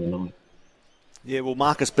show on the night. Yeah, well,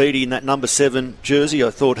 Marcus Beattie in that number 7 jersey, I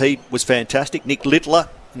thought he was fantastic. Nick Littler,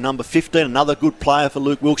 number 15, another good player for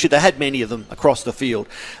Luke Wilkshire. They had many of them across the field.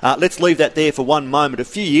 Let's leave that there for one moment. A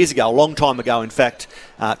few years ago, a long time ago, in fact,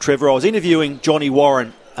 Trevor, I was interviewing Johnny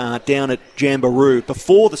Warren down at Jamboree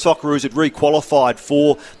before the Socceroos had re-qualified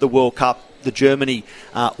for the World Cup, the Germany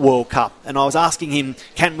World Cup. And I was asking him,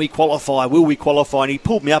 can we qualify? Will we qualify? And he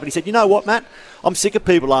pulled me up and he said, you know what, Matt? I'm sick of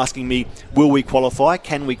people asking me, will we qualify?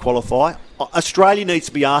 Can we qualify? Australia needs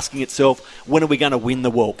to be asking itself, when are we going to win the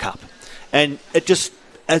World Cup? And it just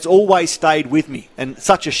has always stayed with me. And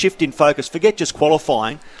such a shift in focus. Forget just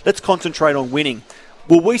qualifying. Let's concentrate on winning.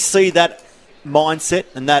 Will we see that mindset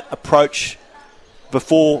and that approach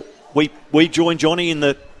before we join Johnny in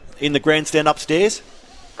the grandstand upstairs?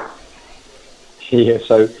 Yeah,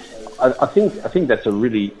 so I think that's a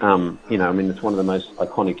really, it's one of the most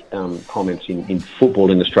iconic comments in football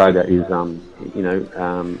in Australia is,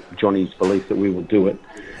 Johnny's belief that we will do it.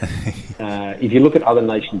 If you look at other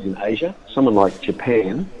nations in Asia, someone like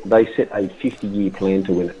Japan, they set a 50-year plan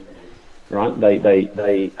to win it, right? They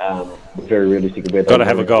were very realistic about got to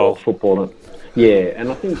have a goal. Football. Yeah, and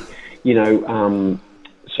I think,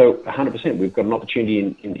 so 100%, we've got an opportunity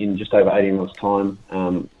in just over 18 months' time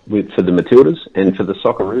for the Matildas and for the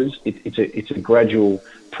Socceroos. It's a gradual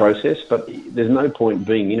process, but there's no point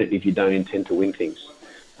being in it if you don't intend to win things.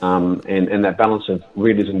 And that balance of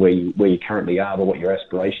realism where you currently are, or what your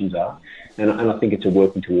aspirations are, and I think it's a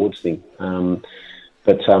working towards thing. And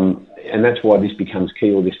that's why this becomes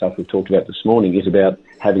key. All this stuff we've talked about this morning is about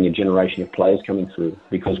having a generation of players coming through,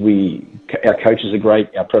 because our coaches are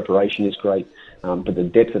great, our preparation is great. But the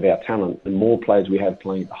depth of our talent, the more players we have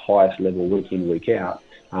playing at the highest level week in, week out,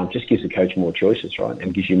 just gives the coach more choices, right?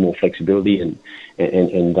 And gives you more flexibility and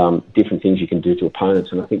different things you can do to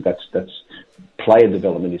opponents. And I think that's player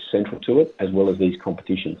development is central to it, as well as these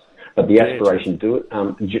competitions. But the aspiration to do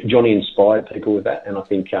it, Johnny inspired people with that, and I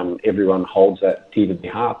think everyone holds that dear to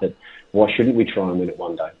their heart, that why shouldn't we try and win it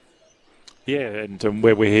one day? Yeah, and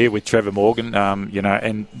where we're here with Trevor Morgan,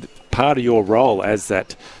 and part of your role as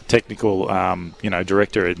that technical,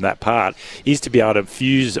 director in that part is to be able to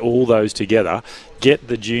fuse all those together, get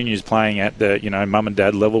the juniors playing at the, mum and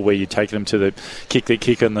dad level where you take them to the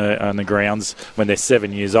kick on the grounds when they're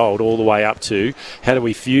 7 years old, all the way up to how do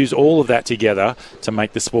we fuse all of that together to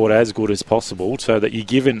make the sport as good as possible, so that you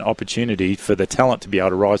give an opportunity for the talent to be able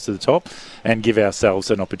to rise to the top and give ourselves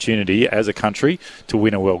an opportunity as a country to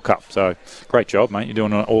win a World Cup. So great job, mate. You're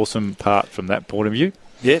doing an awesome part from that point of view.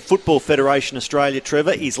 Yeah, Football Federation Australia,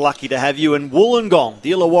 Trevor, is lucky to have you. And Wollongong,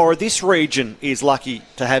 the Illawarra, this region, is lucky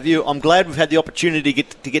to have you. I'm glad we've had the opportunity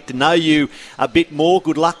to get to know you a bit more.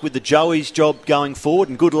 Good luck with the Joey's job going forward,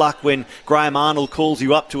 and good luck when Graham Arnold calls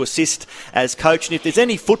you up to assist as coach. And if there's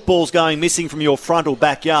any footballs going missing from your front or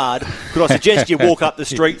backyard, could I suggest you walk up the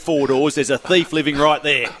street 4 doors? There's a thief living right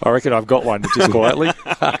there. I reckon I've got one, just quietly.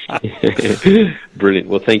 Brilliant.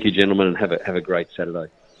 Well, thank you, gentlemen, and have a great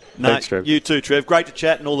Saturday. No, thanks, Trev. You too, Trev. Great to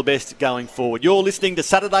chat, and all the best going forward. You're listening to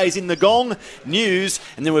Saturdays in the Gong News,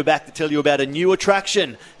 and then we're back to tell you about a new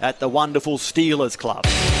attraction at the wonderful Steelers Club.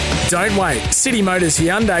 Don't wait. City Motors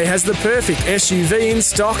Hyundai has the perfect SUV in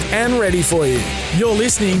stock and ready for you. You're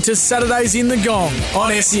listening to Saturdays in the Gong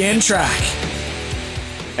on SEN Track.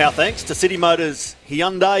 Our thanks to City Motors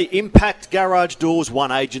Hyundai, Impact Garage Doors,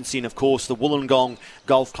 One Agency, and of course the Wollongong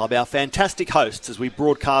Golf Club, our fantastic hosts as we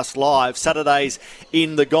broadcast live Saturdays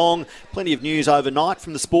in the Gong. Plenty of news overnight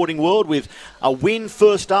from the sporting world with a win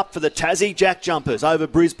first up for the Tassie Jack Jumpers over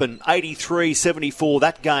Brisbane, 83-74.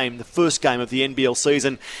 That game, the first game of the NBL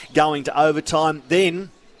season, going to overtime. Then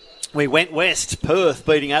we went west, Perth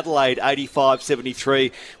beating Adelaide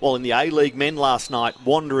 85-73, while in the A-League men last night,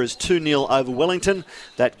 Wanderers 2-0 over Wellington.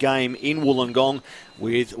 That game in Wollongong,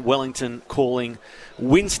 with Wellington calling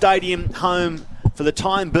WIN Stadium home for the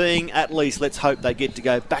time being, at least. Let's hope they get to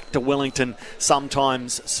go back to Wellington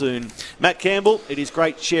sometimes soon. Matt Campbell, it is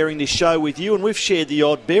great sharing this show with you, and we've shared the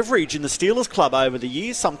odd beverage in the Steelers Club over the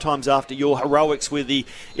years, sometimes after your heroics with the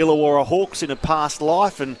Illawarra Hawks in a past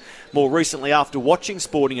life, and more recently after watching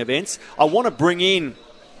sporting events. I want to bring in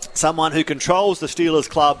someone who controls the Steelers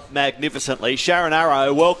Club magnificently. Sharon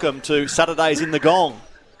Arrow, welcome to Saturdays in the Gong.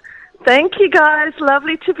 Thank you, guys.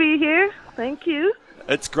 Lovely to be here. Thank you.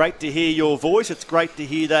 It's great to hear your voice. It's great to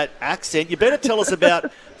hear that accent. You better tell us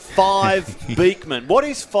about Five Beekman. What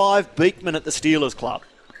is Five Beekman at the Steelers Club?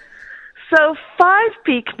 So Five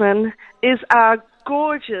Beekman is our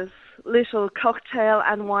gorgeous little cocktail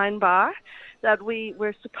and wine bar that we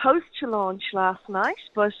were supposed to launch last night,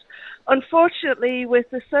 but unfortunately with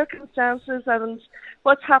the circumstances and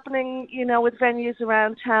what's happening, with venues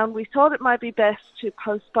around town, we thought it might be best to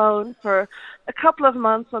postpone for a couple of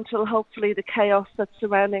months until hopefully the chaos that's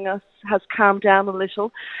surrounding us has calmed down a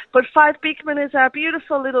little. But Five Beekman is our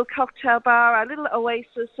beautiful little cocktail bar, our little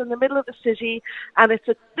oasis in the middle of the city, and it's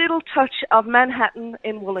a little touch of Manhattan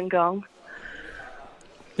in Wollongong.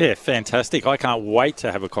 Yeah, fantastic. I can't wait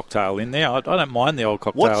to have a cocktail in there. I don't mind the old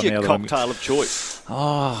cocktail. What's your cocktail of choice?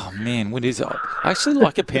 Oh, man, what is it? I actually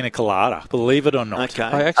like a pina colada, believe it or not. Okay.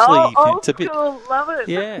 I actually, it's a bit cool. Love it.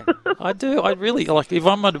 Yeah, I do. I really, if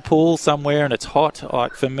I'm at a pool somewhere and it's hot,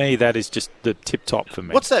 for me, that is just the tip-top for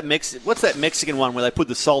me. What's that Mexican one where they put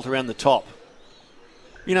the salt around the top?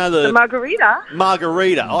 The margarita.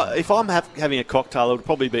 Margarita. If I'm having a cocktail, it would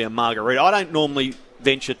probably be a margarita. I don't normally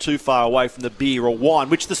venture too far away from the beer or wine,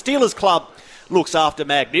 which the Steelers Club looks after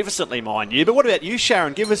magnificently, mind you. But what about you,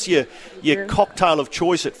 Sharon? Give us your cocktail of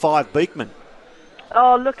choice at Five Beekman.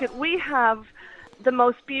 Oh, look, we have the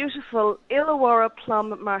most beautiful Illawarra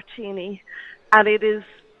plum martini, and it is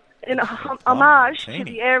in homage to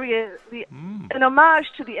the area, in homage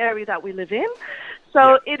to the area that we live in.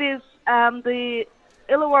 So it is the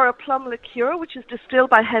Illawarra plum liqueur, which is distilled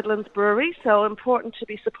by Headlands Brewery, so important to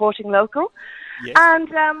be supporting local. Yes.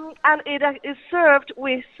 And it is served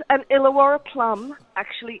with an Illawarra plum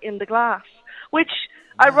actually in the glass, which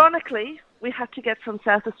ironically we had to get from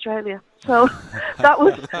South Australia. So that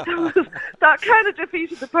kind of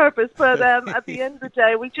defeated the purpose. But at the end of the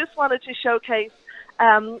day, we just wanted to showcase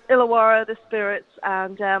Illawarra, the spirits,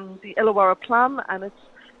 and the Illawarra plum, and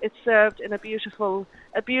it's served in a beautiful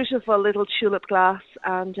little tulip glass,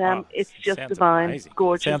 and it's just divine. Amazing.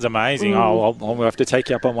 Gorgeous. Sounds amazing. I'll have to take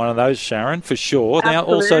you up on one of those, Sharon, for sure. Absolutely. Now,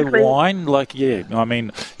 also wine,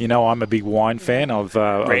 I'm a big wine fan. I've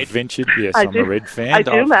ventured. Yes, I'm a Red fan. I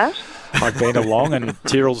do, Matt. I've been along, and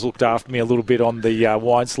Tyrrell's looked after me a little bit on the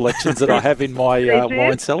wine selections that I have in my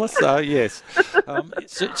wine cellar. So yes,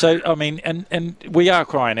 and we are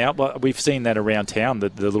crying out. But we've seen that around town, the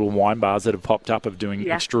little wine bars that have popped up of doing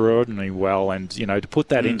extraordinarily well, and to put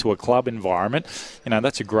that into a club environment,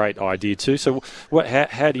 that's a great idea too. So,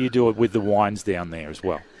 how do you do it with the wines down there as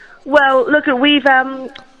well? Well, look, we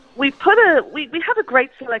have a great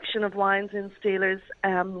selection of wines in Steelers,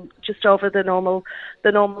 just over the normal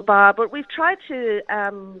bar. But we've tried to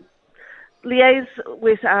liaise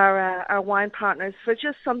with our wine partners for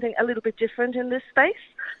just something a little bit different in this space.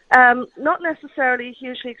 Not necessarily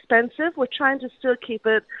hugely expensive. We're trying to still keep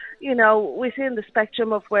it, within the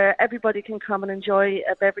spectrum of where everybody can come and enjoy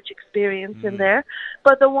a beverage experience in there.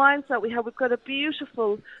 But the wines that we have, we've got a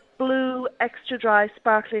beautiful blue, extra dry,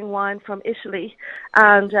 sparkling wine from Italy,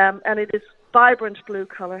 and it is vibrant blue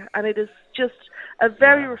colour, and it is just a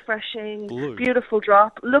very refreshing, beautiful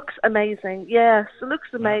drop. Looks amazing. Yes, it looks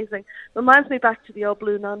amazing. Reminds me back to the old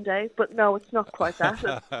Blue Nun days, but no, it's not quite that.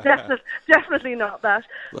 It's definitely not that.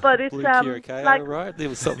 But it's right? There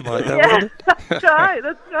was something like that. Yeah,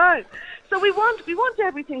 that's right. So we want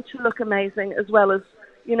everything to look amazing, as well as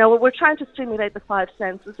we're trying to stimulate the five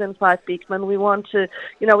senses in Five Beekman. We want to,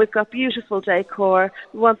 we've got beautiful decor.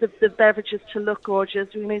 We want the beverages to look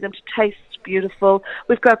gorgeous. We need them to taste beautiful.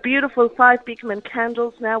 We've got beautiful Five Beekman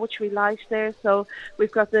candles now, which we light there. So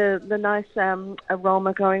we've got the nice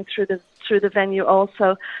aroma going through the venue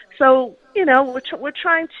also. So we're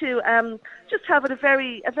trying to just have it a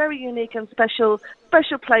very unique and special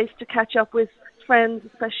place to catch up with friends,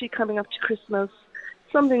 especially coming up to Christmas.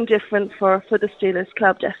 Something different for the Steelers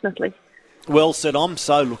Club, definitely. Well said. I'm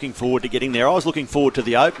so looking forward to getting there. I was looking forward to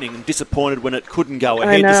the opening and disappointed when it couldn't go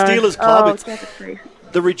ahead. The Steelers Club,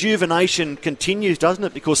 the rejuvenation continues, doesn't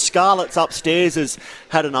it? Because Scarlett's upstairs has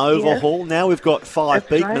had an overhaul. Yeah. Now we've got Five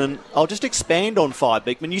Beekman. Right. And I'll just expand on Five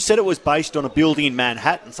Beekman. You said it was based on a building in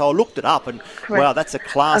Manhattan, so I looked it up and, wow, that's a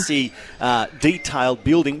classy, detailed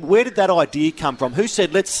building. Where did that idea come from? Who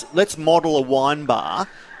said, let's model a wine bar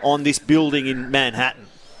on this building in Manhattan?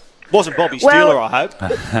 Wasn't Bobby Steeler, I hope.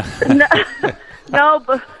 No,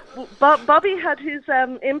 but Bobby had his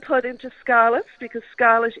input into Scarlet, because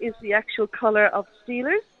Scarlet is the actual colour of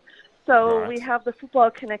Steelers. So we have the football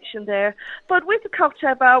connection there. But with the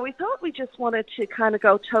cocktail bar, we thought we just wanted to kind of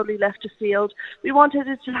go totally left of field. We wanted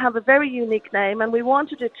it to have a very unique name, and we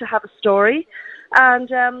wanted it to have a story. And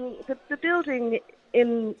the building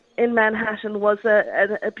in Manhattan was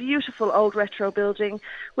a beautiful old retro building,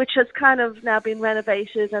 which has kind of now been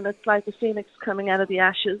renovated, and it's like the phoenix coming out of the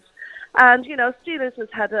ashes. And Steelers has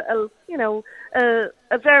had a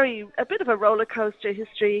bit of a roller coaster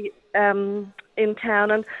history in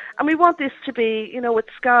town, and we want this to be, with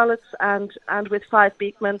Scarlets and with Five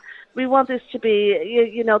Beekman, we want this to be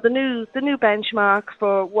the new benchmark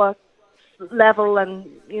for what level and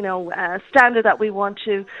standard that we want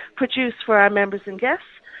to produce for our members and guests.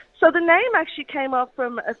 So the name actually came up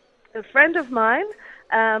from a friend of mine,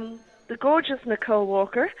 the gorgeous Nicole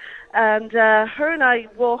Walker, and her and I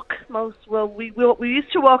walk we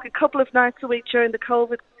used to walk a couple of nights a week during the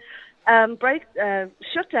COVID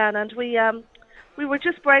shutdown, and we were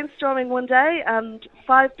just brainstorming one day, and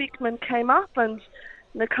Five Beekman came up, and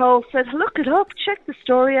Nicole said, "Look it up, check the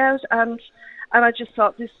story out," and I just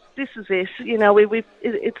thought this is it.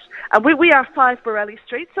 We are 5 Borelli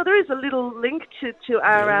Street, so there is a little link to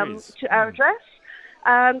our address.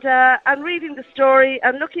 And reading the story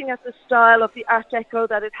and looking at the style of the Art Deco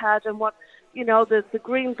that it had, and what the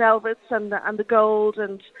green velvets and the gold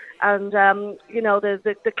and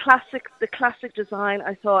the classic design,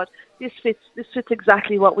 I thought this fits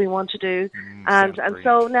exactly what we want to do. And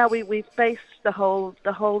so now we've based the whole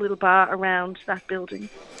little bar around that building.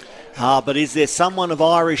 But is there someone of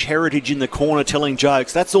Irish heritage in the corner telling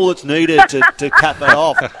jokes? That's all that's needed to cap it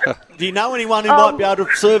off. Do you know anyone who might be able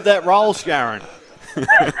to serve that role, Sharon?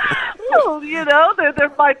 Well,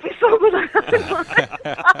 there might be someone.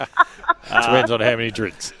 Depends on how many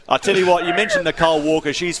drinks. I tell you what, you mentioned Nicole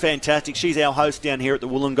Walker. She's fantastic. She's our host down here at the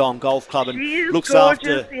Wollongong Golf Club, and looks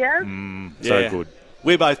gorgeous, after. Yeah. So good.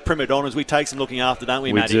 We're both prima donnas. We take some looking after, don't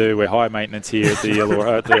we, Matty? We do. We're high maintenance here at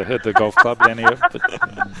the golf club down here.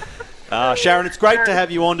 Sharon, it's great to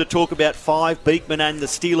have you on to talk about Five Beekman and the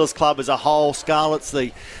Steelers Club as a whole. Scarlet's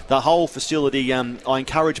the whole facility. I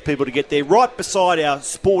encourage people to get there, right beside our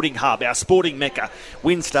sporting hub, our sporting mecca,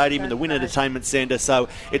 Wynn Stadium and the Wynn Entertainment Centre. So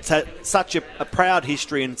it's such a proud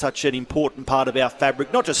history and such an important part of our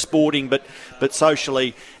fabric, not just sporting but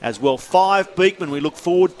socially as well. Five Beekman, we look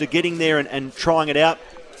forward to getting there and trying it out.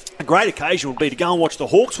 A great occasion would be to go and watch the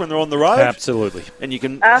Hawks when they're on the road. Absolutely. And you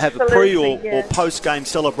can have a pre- or post-game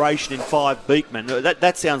celebration in Five Beekman.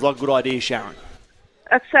 That sounds like a good idea, Sharon.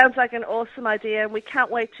 That sounds like an awesome idea, and we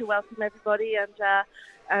can't wait to welcome everybody.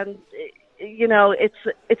 And it's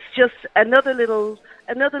just another little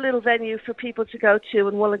venue for people to go to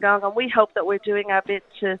in Wollongong, and we hope that we're doing our bit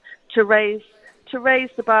to raise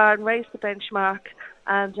the bar and raise the benchmark.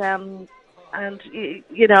 And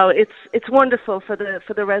it's wonderful for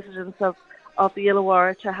the residents of the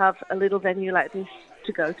Illawarra to have a little venue like this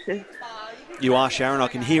to go to. You are, Sharon. I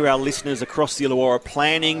can hear our listeners across the Illawarra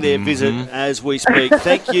planning their visit as we speak.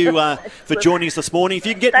 Thank you for joining us this morning. If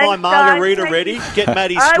you can get my margarita ready, get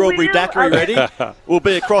Maddie's strawberry daiquiri ready, we'll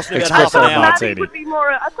be across in about half an hour.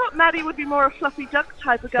 I thought Maddie would be more a fluffy duck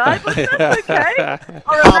type of guy, but that's okay.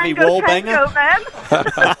 Or a Harvey mango Wallbanger.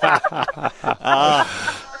 Tango, man.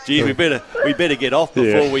 Geez, we better get off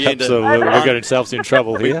before we end up. Absolutely, we're getting ourselves in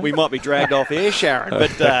trouble here. We might be dragged off air, Sharon. But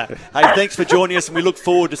hey, thanks for joining us, and we look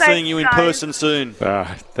forward to seeing you in person soon.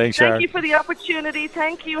 Thanks, Sharon. Thank you for the opportunity.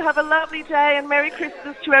 Thank you. Have a lovely day, and Merry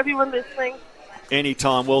Christmas to everyone listening.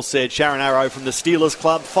 Anytime. Well said. Sharon Arrow from the Steelers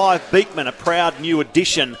Club. Five Beekman, a proud new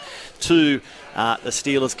addition to the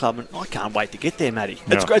Steelers Club, and I can't wait to get there, Matty.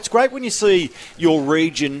 No. It's great when you see your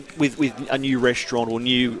region with a new restaurant or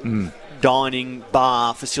new dining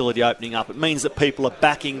bar facility opening up. It means that people are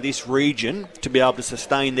backing this region to be able to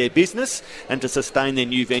sustain their business and to sustain their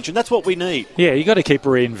new venture. And that's what we need. Yeah, you got to keep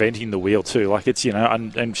reinventing the wheel too. Like it's,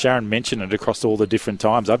 and Sharon mentioned it across all the different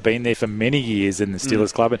times. I've been there for many years in the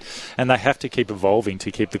Steelers Club, and they have to keep evolving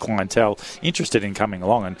to keep the clientele interested in coming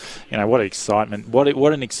along. And what excitement!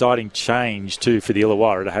 What an exciting change too for the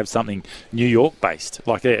Illawarra to have something New York based.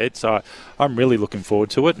 Like it's, I'm really looking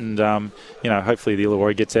forward to it, and hopefully the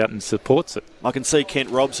Illawarra gets out and supports it. I can see Kent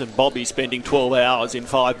Robson, Bobby, spending 12 hours in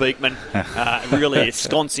Five Beekman, really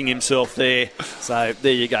ensconcing himself there. So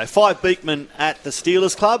there you go. Five Beekman at the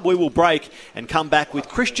Steelers Club. We will break and come back with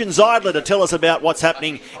Christian Zeidler to tell us about what's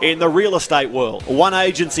happening in the real estate world. One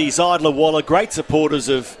Agency, Zeidler Waller, great supporters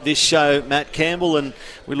of this show, Matt Campbell, and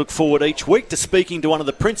we look forward each week to speaking to one of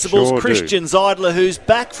the principals, Sure Christian Zeidler, who's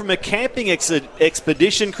back from a camping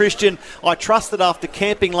expedition. Christian, I trust that after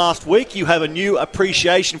camping last week, you have a new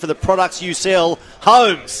appreciation for the products you sell.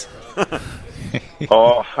 Homes.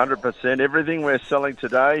 100%. Everything we're selling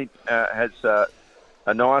today has a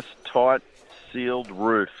nice, tight, sealed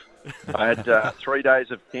roof. I had 3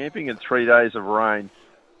 days of camping and 3 days of rain.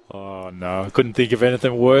 Oh, no. I couldn't think of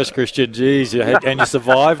anything worse, Christian. Jeez, and you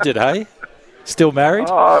survived it, hey? Still married?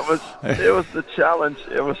 Oh, it was the challenge.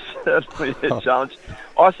 It was certainly a challenge.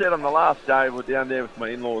 I said on the last day, we're down there with my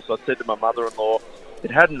in-laws, I said to my mother-in-law,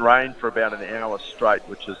 it hadn't rained for about an hour straight,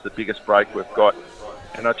 which is the biggest break we've got.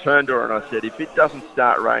 And I turned to her and I said, if it doesn't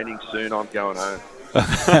start raining soon, I'm going home.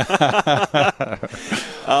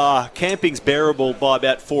 Camping's bearable by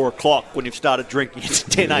about 4 o'clock when you've started drinking at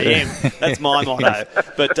 10 a.m. That's my motto.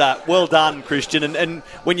 But well done, Christian. And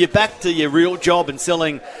when you're back to your real job and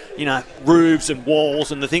selling, roofs and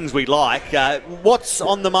walls and the things we like, what's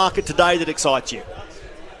on the market today that excites you?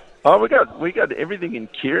 Oh, we got everything in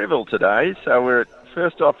Kirieville today. So we're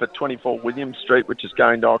first off at 24 William Street, which is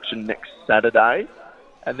going to auction next Saturday.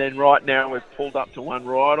 And then right now we've pulled up to one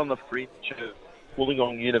right on the fringe of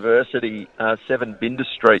Wollongong University, 7 Binder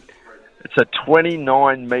Street. It's a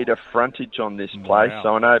 29-metre frontage on this place. Wow.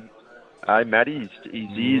 So I know, Matty, his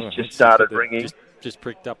ears just started ringing. Just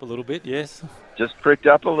pricked up a little bit, yes. Just pricked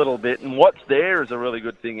up a little bit. And what's there is a really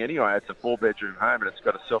good thing anyway. It's a 4-bedroom home and it's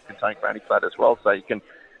got a self-contained granny flat as well. So you can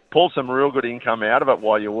pull some real good income out of it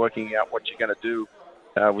while you're working out what you're going to do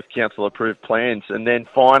with council-approved plans. And then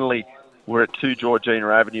finally, we're at 2 Georgina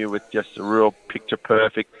Avenue with just a real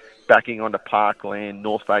picture-perfect backing onto parkland,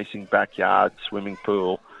 north-facing backyard, swimming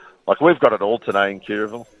pool. Like, we've got it all today in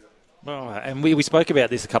Kirieville. Oh, and we spoke about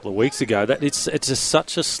this a couple of weeks ago. That it's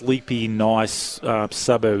such a sleepy, nice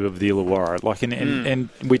suburb of the Illawarra. Like, and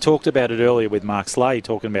we talked about it earlier with Mark Slade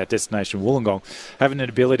talking about Destination Wollongong having an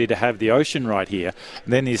ability to have the ocean right here,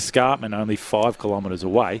 and then the escarpment only 5 kilometres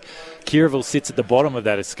away. Kirieville sits at the bottom of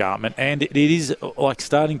that escarpment, and it is like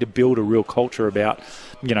starting to build a real culture about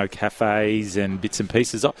cafes and bits and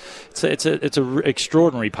pieces. It's a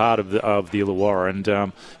extraordinary part of the Illawarra, and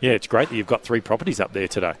it's great that you've got 3 properties up there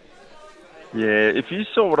today. Yeah, if you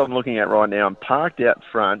saw what I'm looking at right now, I'm parked out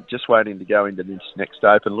front, just waiting to go into this next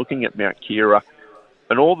open, looking at Mount Kira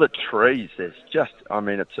and all the trees. There's just,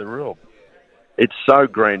 it's so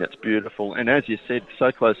green, it's beautiful. And as you said,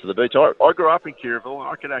 so close to the beach. I grew up in Kirieville and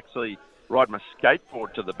I could actually ride my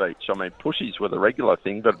skateboard to the beach. Pushies were the regular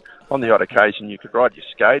thing, but on the odd occasion you could ride your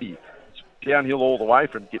skatey. It's downhill all the way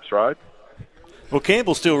from Gips Road. Well,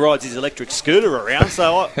 Campbell still rides his electric scooter around,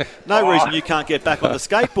 so no reason you can't get back on the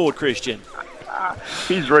skateboard, Christian.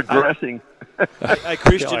 He's regressing. Hey,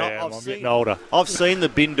 Christian, I've seen the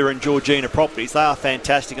Binder and Georgina properties. They are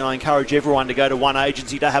fantastic, and I encourage everyone to go to One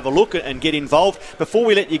Agency to have a look and get involved. Before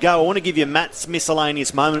we let you go, I want to give you Matt's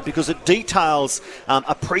miscellaneous moment because it details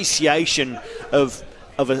appreciation of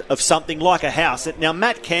something like a house. Now,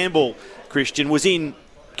 Matt Campbell, Christian, was in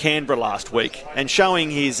Canberra last week and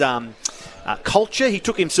showing his culture. He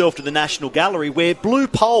took himself to the National Gallery where Blue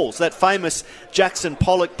Poles, that famous Jackson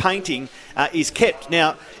Pollock painting, is kept.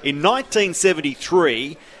 Now, in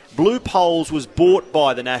 1973, Blue Poles was bought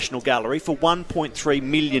by the National Gallery for $1.3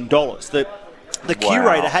 million. The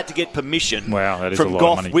curator had to get permission from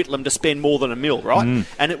Gough Whitlam to spend more than $1 million, right?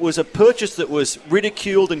 And it was a purchase that was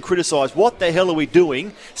ridiculed and criticised. What the hell are we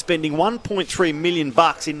doing spending $1.3 million in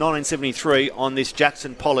 1973 on this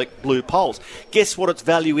Jackson Pollock Blue Poles? Guess what its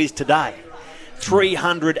value is today?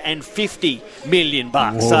 $350 million.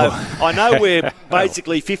 Whoa. So I know we're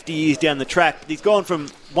basically 50 years down the track, but he's gone from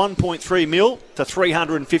 1.3 mil to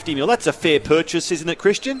 350 mil. That's a fair purchase, isn't it,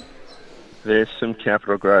 Christian? There's some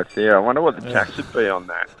capital growth there. I wonder what the tax would be on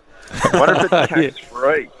that. I wonder if it's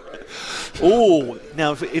tax-free. Oh,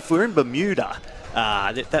 now if we're in Bermuda,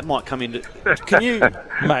 that might come into... Can you...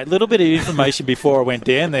 Mate, a little bit of information before I went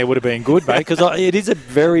down there would have been good, mate, because it is a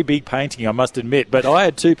very big painting, I must admit. But I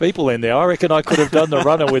had 2 people in there. I reckon I could have done the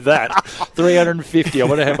runner with that. 350. I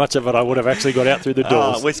wonder how much of it I would have actually got out through the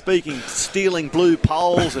doors. We're speaking stealing blue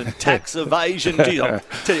poles and tax evasion. Gee, I'll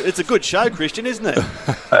tell you, it's a good show, Christian, isn't it?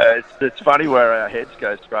 It's funny where our heads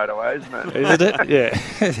go straight away, isn't it? Isn't it?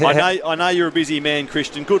 Yeah. I know you're a busy man,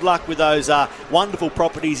 Christian. Good luck with those wonderful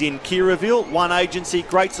properties in Kiraville. One Agency,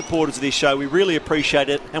 great supporters of this show. We really appreciate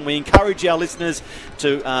it, and we encourage our listeners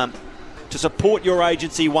to support your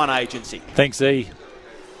agency, One Agency. Thanks, E.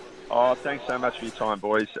 Oh, thanks so much for your time,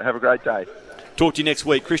 boys. Have a great day. Talk to you next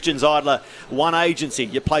week. Christian Zeidler, One Agency,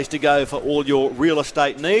 your place to go for all your real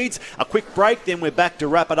estate needs. A quick break, then we're back to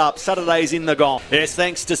wrap it up. Saturday's in the gong. Yes,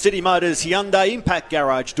 thanks to City Motors, Hyundai, Impact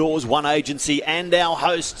Garage Doors, One Agency, and our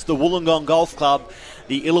hosts, the Wollongong Golf Club.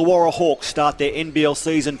 The Illawarra Hawks start their NBL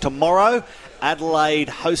season tomorrow. Adelaide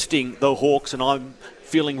hosting the Hawks, and I'm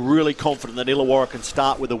feeling really confident that Illawarra can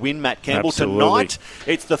start with a win, Matt Campbell. Absolutely. Tonight,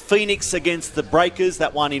 it's the Phoenix against the Breakers,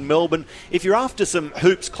 that one in Melbourne. If you're after some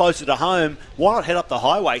hoops closer to home, why not head up the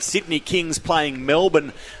highway? Sydney Kings playing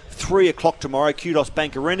Melbourne. 3 o'clock tomorrow, Kudos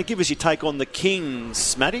Bank Arena. Give us your take on the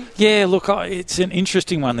Kings, Matty. Yeah, look, it's an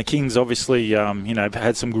interesting one. The Kings obviously,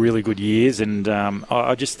 had some really good years, and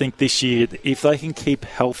I just think this year, if they can keep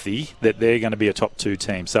healthy, that they're going to be a top 2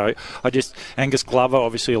 team. So Angus Glover,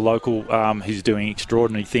 obviously a local who's doing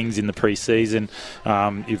extraordinary things in the pre-season.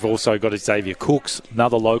 You've also got Xavier Cooks,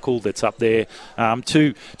 another local that's up there.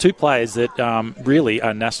 Two players that really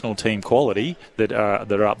are national team quality that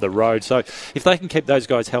are up the road. So if they can keep those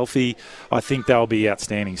guys healthy, I think they'll be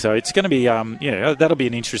outstanding. So it's going to be, that'll be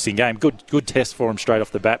an interesting game. Good test for them straight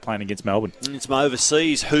off the bat playing against Melbourne. And some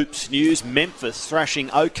overseas hoops news. Memphis thrashing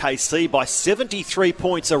OKC by 73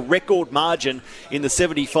 points, a record margin in the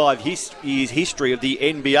 75 years history of the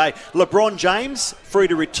NBA. LeBron James free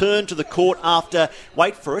to return to the court after,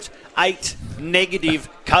 wait for it, 8 negative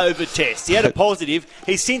COVID tests. He had a positive.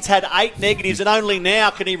 He's since had 8 negatives, and only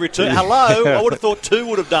now can he return. Hello? I would have thought 2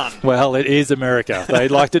 would have done. Well, it is America. They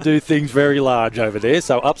like to do things very large over there.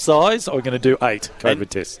 So upsize, I'm going to do 8 COVID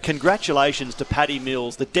tests. Congratulations to Patty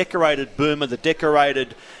Mills, the decorated boomer, the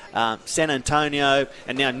decorated San Antonio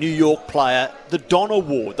and now New York player, the Don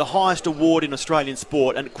Award, the highest award in Australian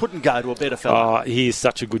sport, and it couldn't go to a better fella. He is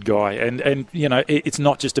such a good guy, and it's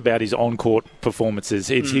not just about his on-court performances.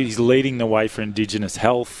 He's leading the way for Indigenous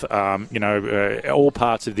health. All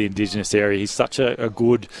parts of the Indigenous area. He's such a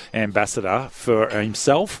good ambassador for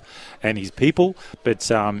himself and his people, but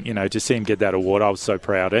to see him get that award, I was so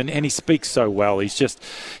proud. And he speaks so well.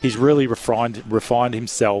 He's really refined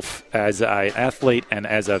himself as an athlete and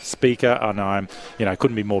as a speaker, and I'm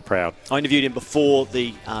couldn't be more proud. I interviewed him before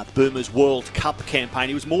the Boomers World Cup campaign.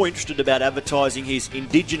 He was more interested about advertising his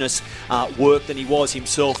Indigenous work than he was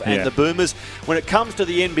himself and the Boomers. When it comes to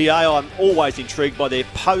the NBA, I'm always intrigued by their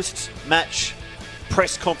post-match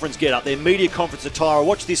press conference get-up, their media conference attire. I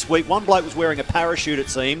watched this week, one bloke was wearing a parachute, it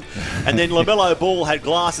seemed, and then LaMelo Ball had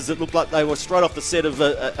glasses that looked like they were straight off the set of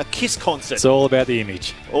a Kiss concert. It's all about the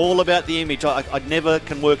image. All about the image. I never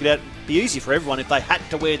can work it out. It'd be easy for everyone if they had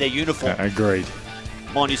to wear their uniform. Agreed.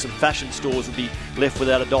 Mind you, some fashion stores would be left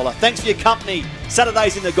without $1. Thanks for your company.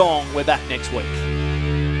 Saturday's in the Gong. We're back next week.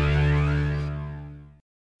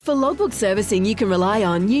 For logbook servicing you can rely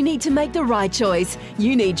on, you need to make the right choice.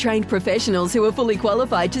 You need trained professionals who are fully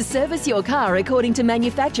qualified to service your car according to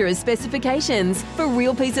manufacturer's specifications. For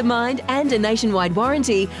real peace of mind and a nationwide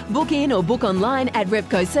warranty, book in or book online at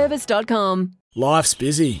repcoservice.com. Life's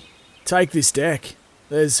busy. Take this deck.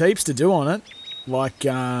 There's heaps to do on it, like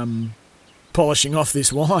polishing off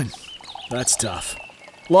this wine. That's tough.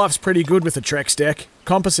 Life's pretty good with a Trex deck.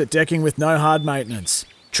 Composite decking with no hard maintenance.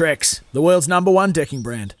 Trex, the world's #1 decking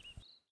brand.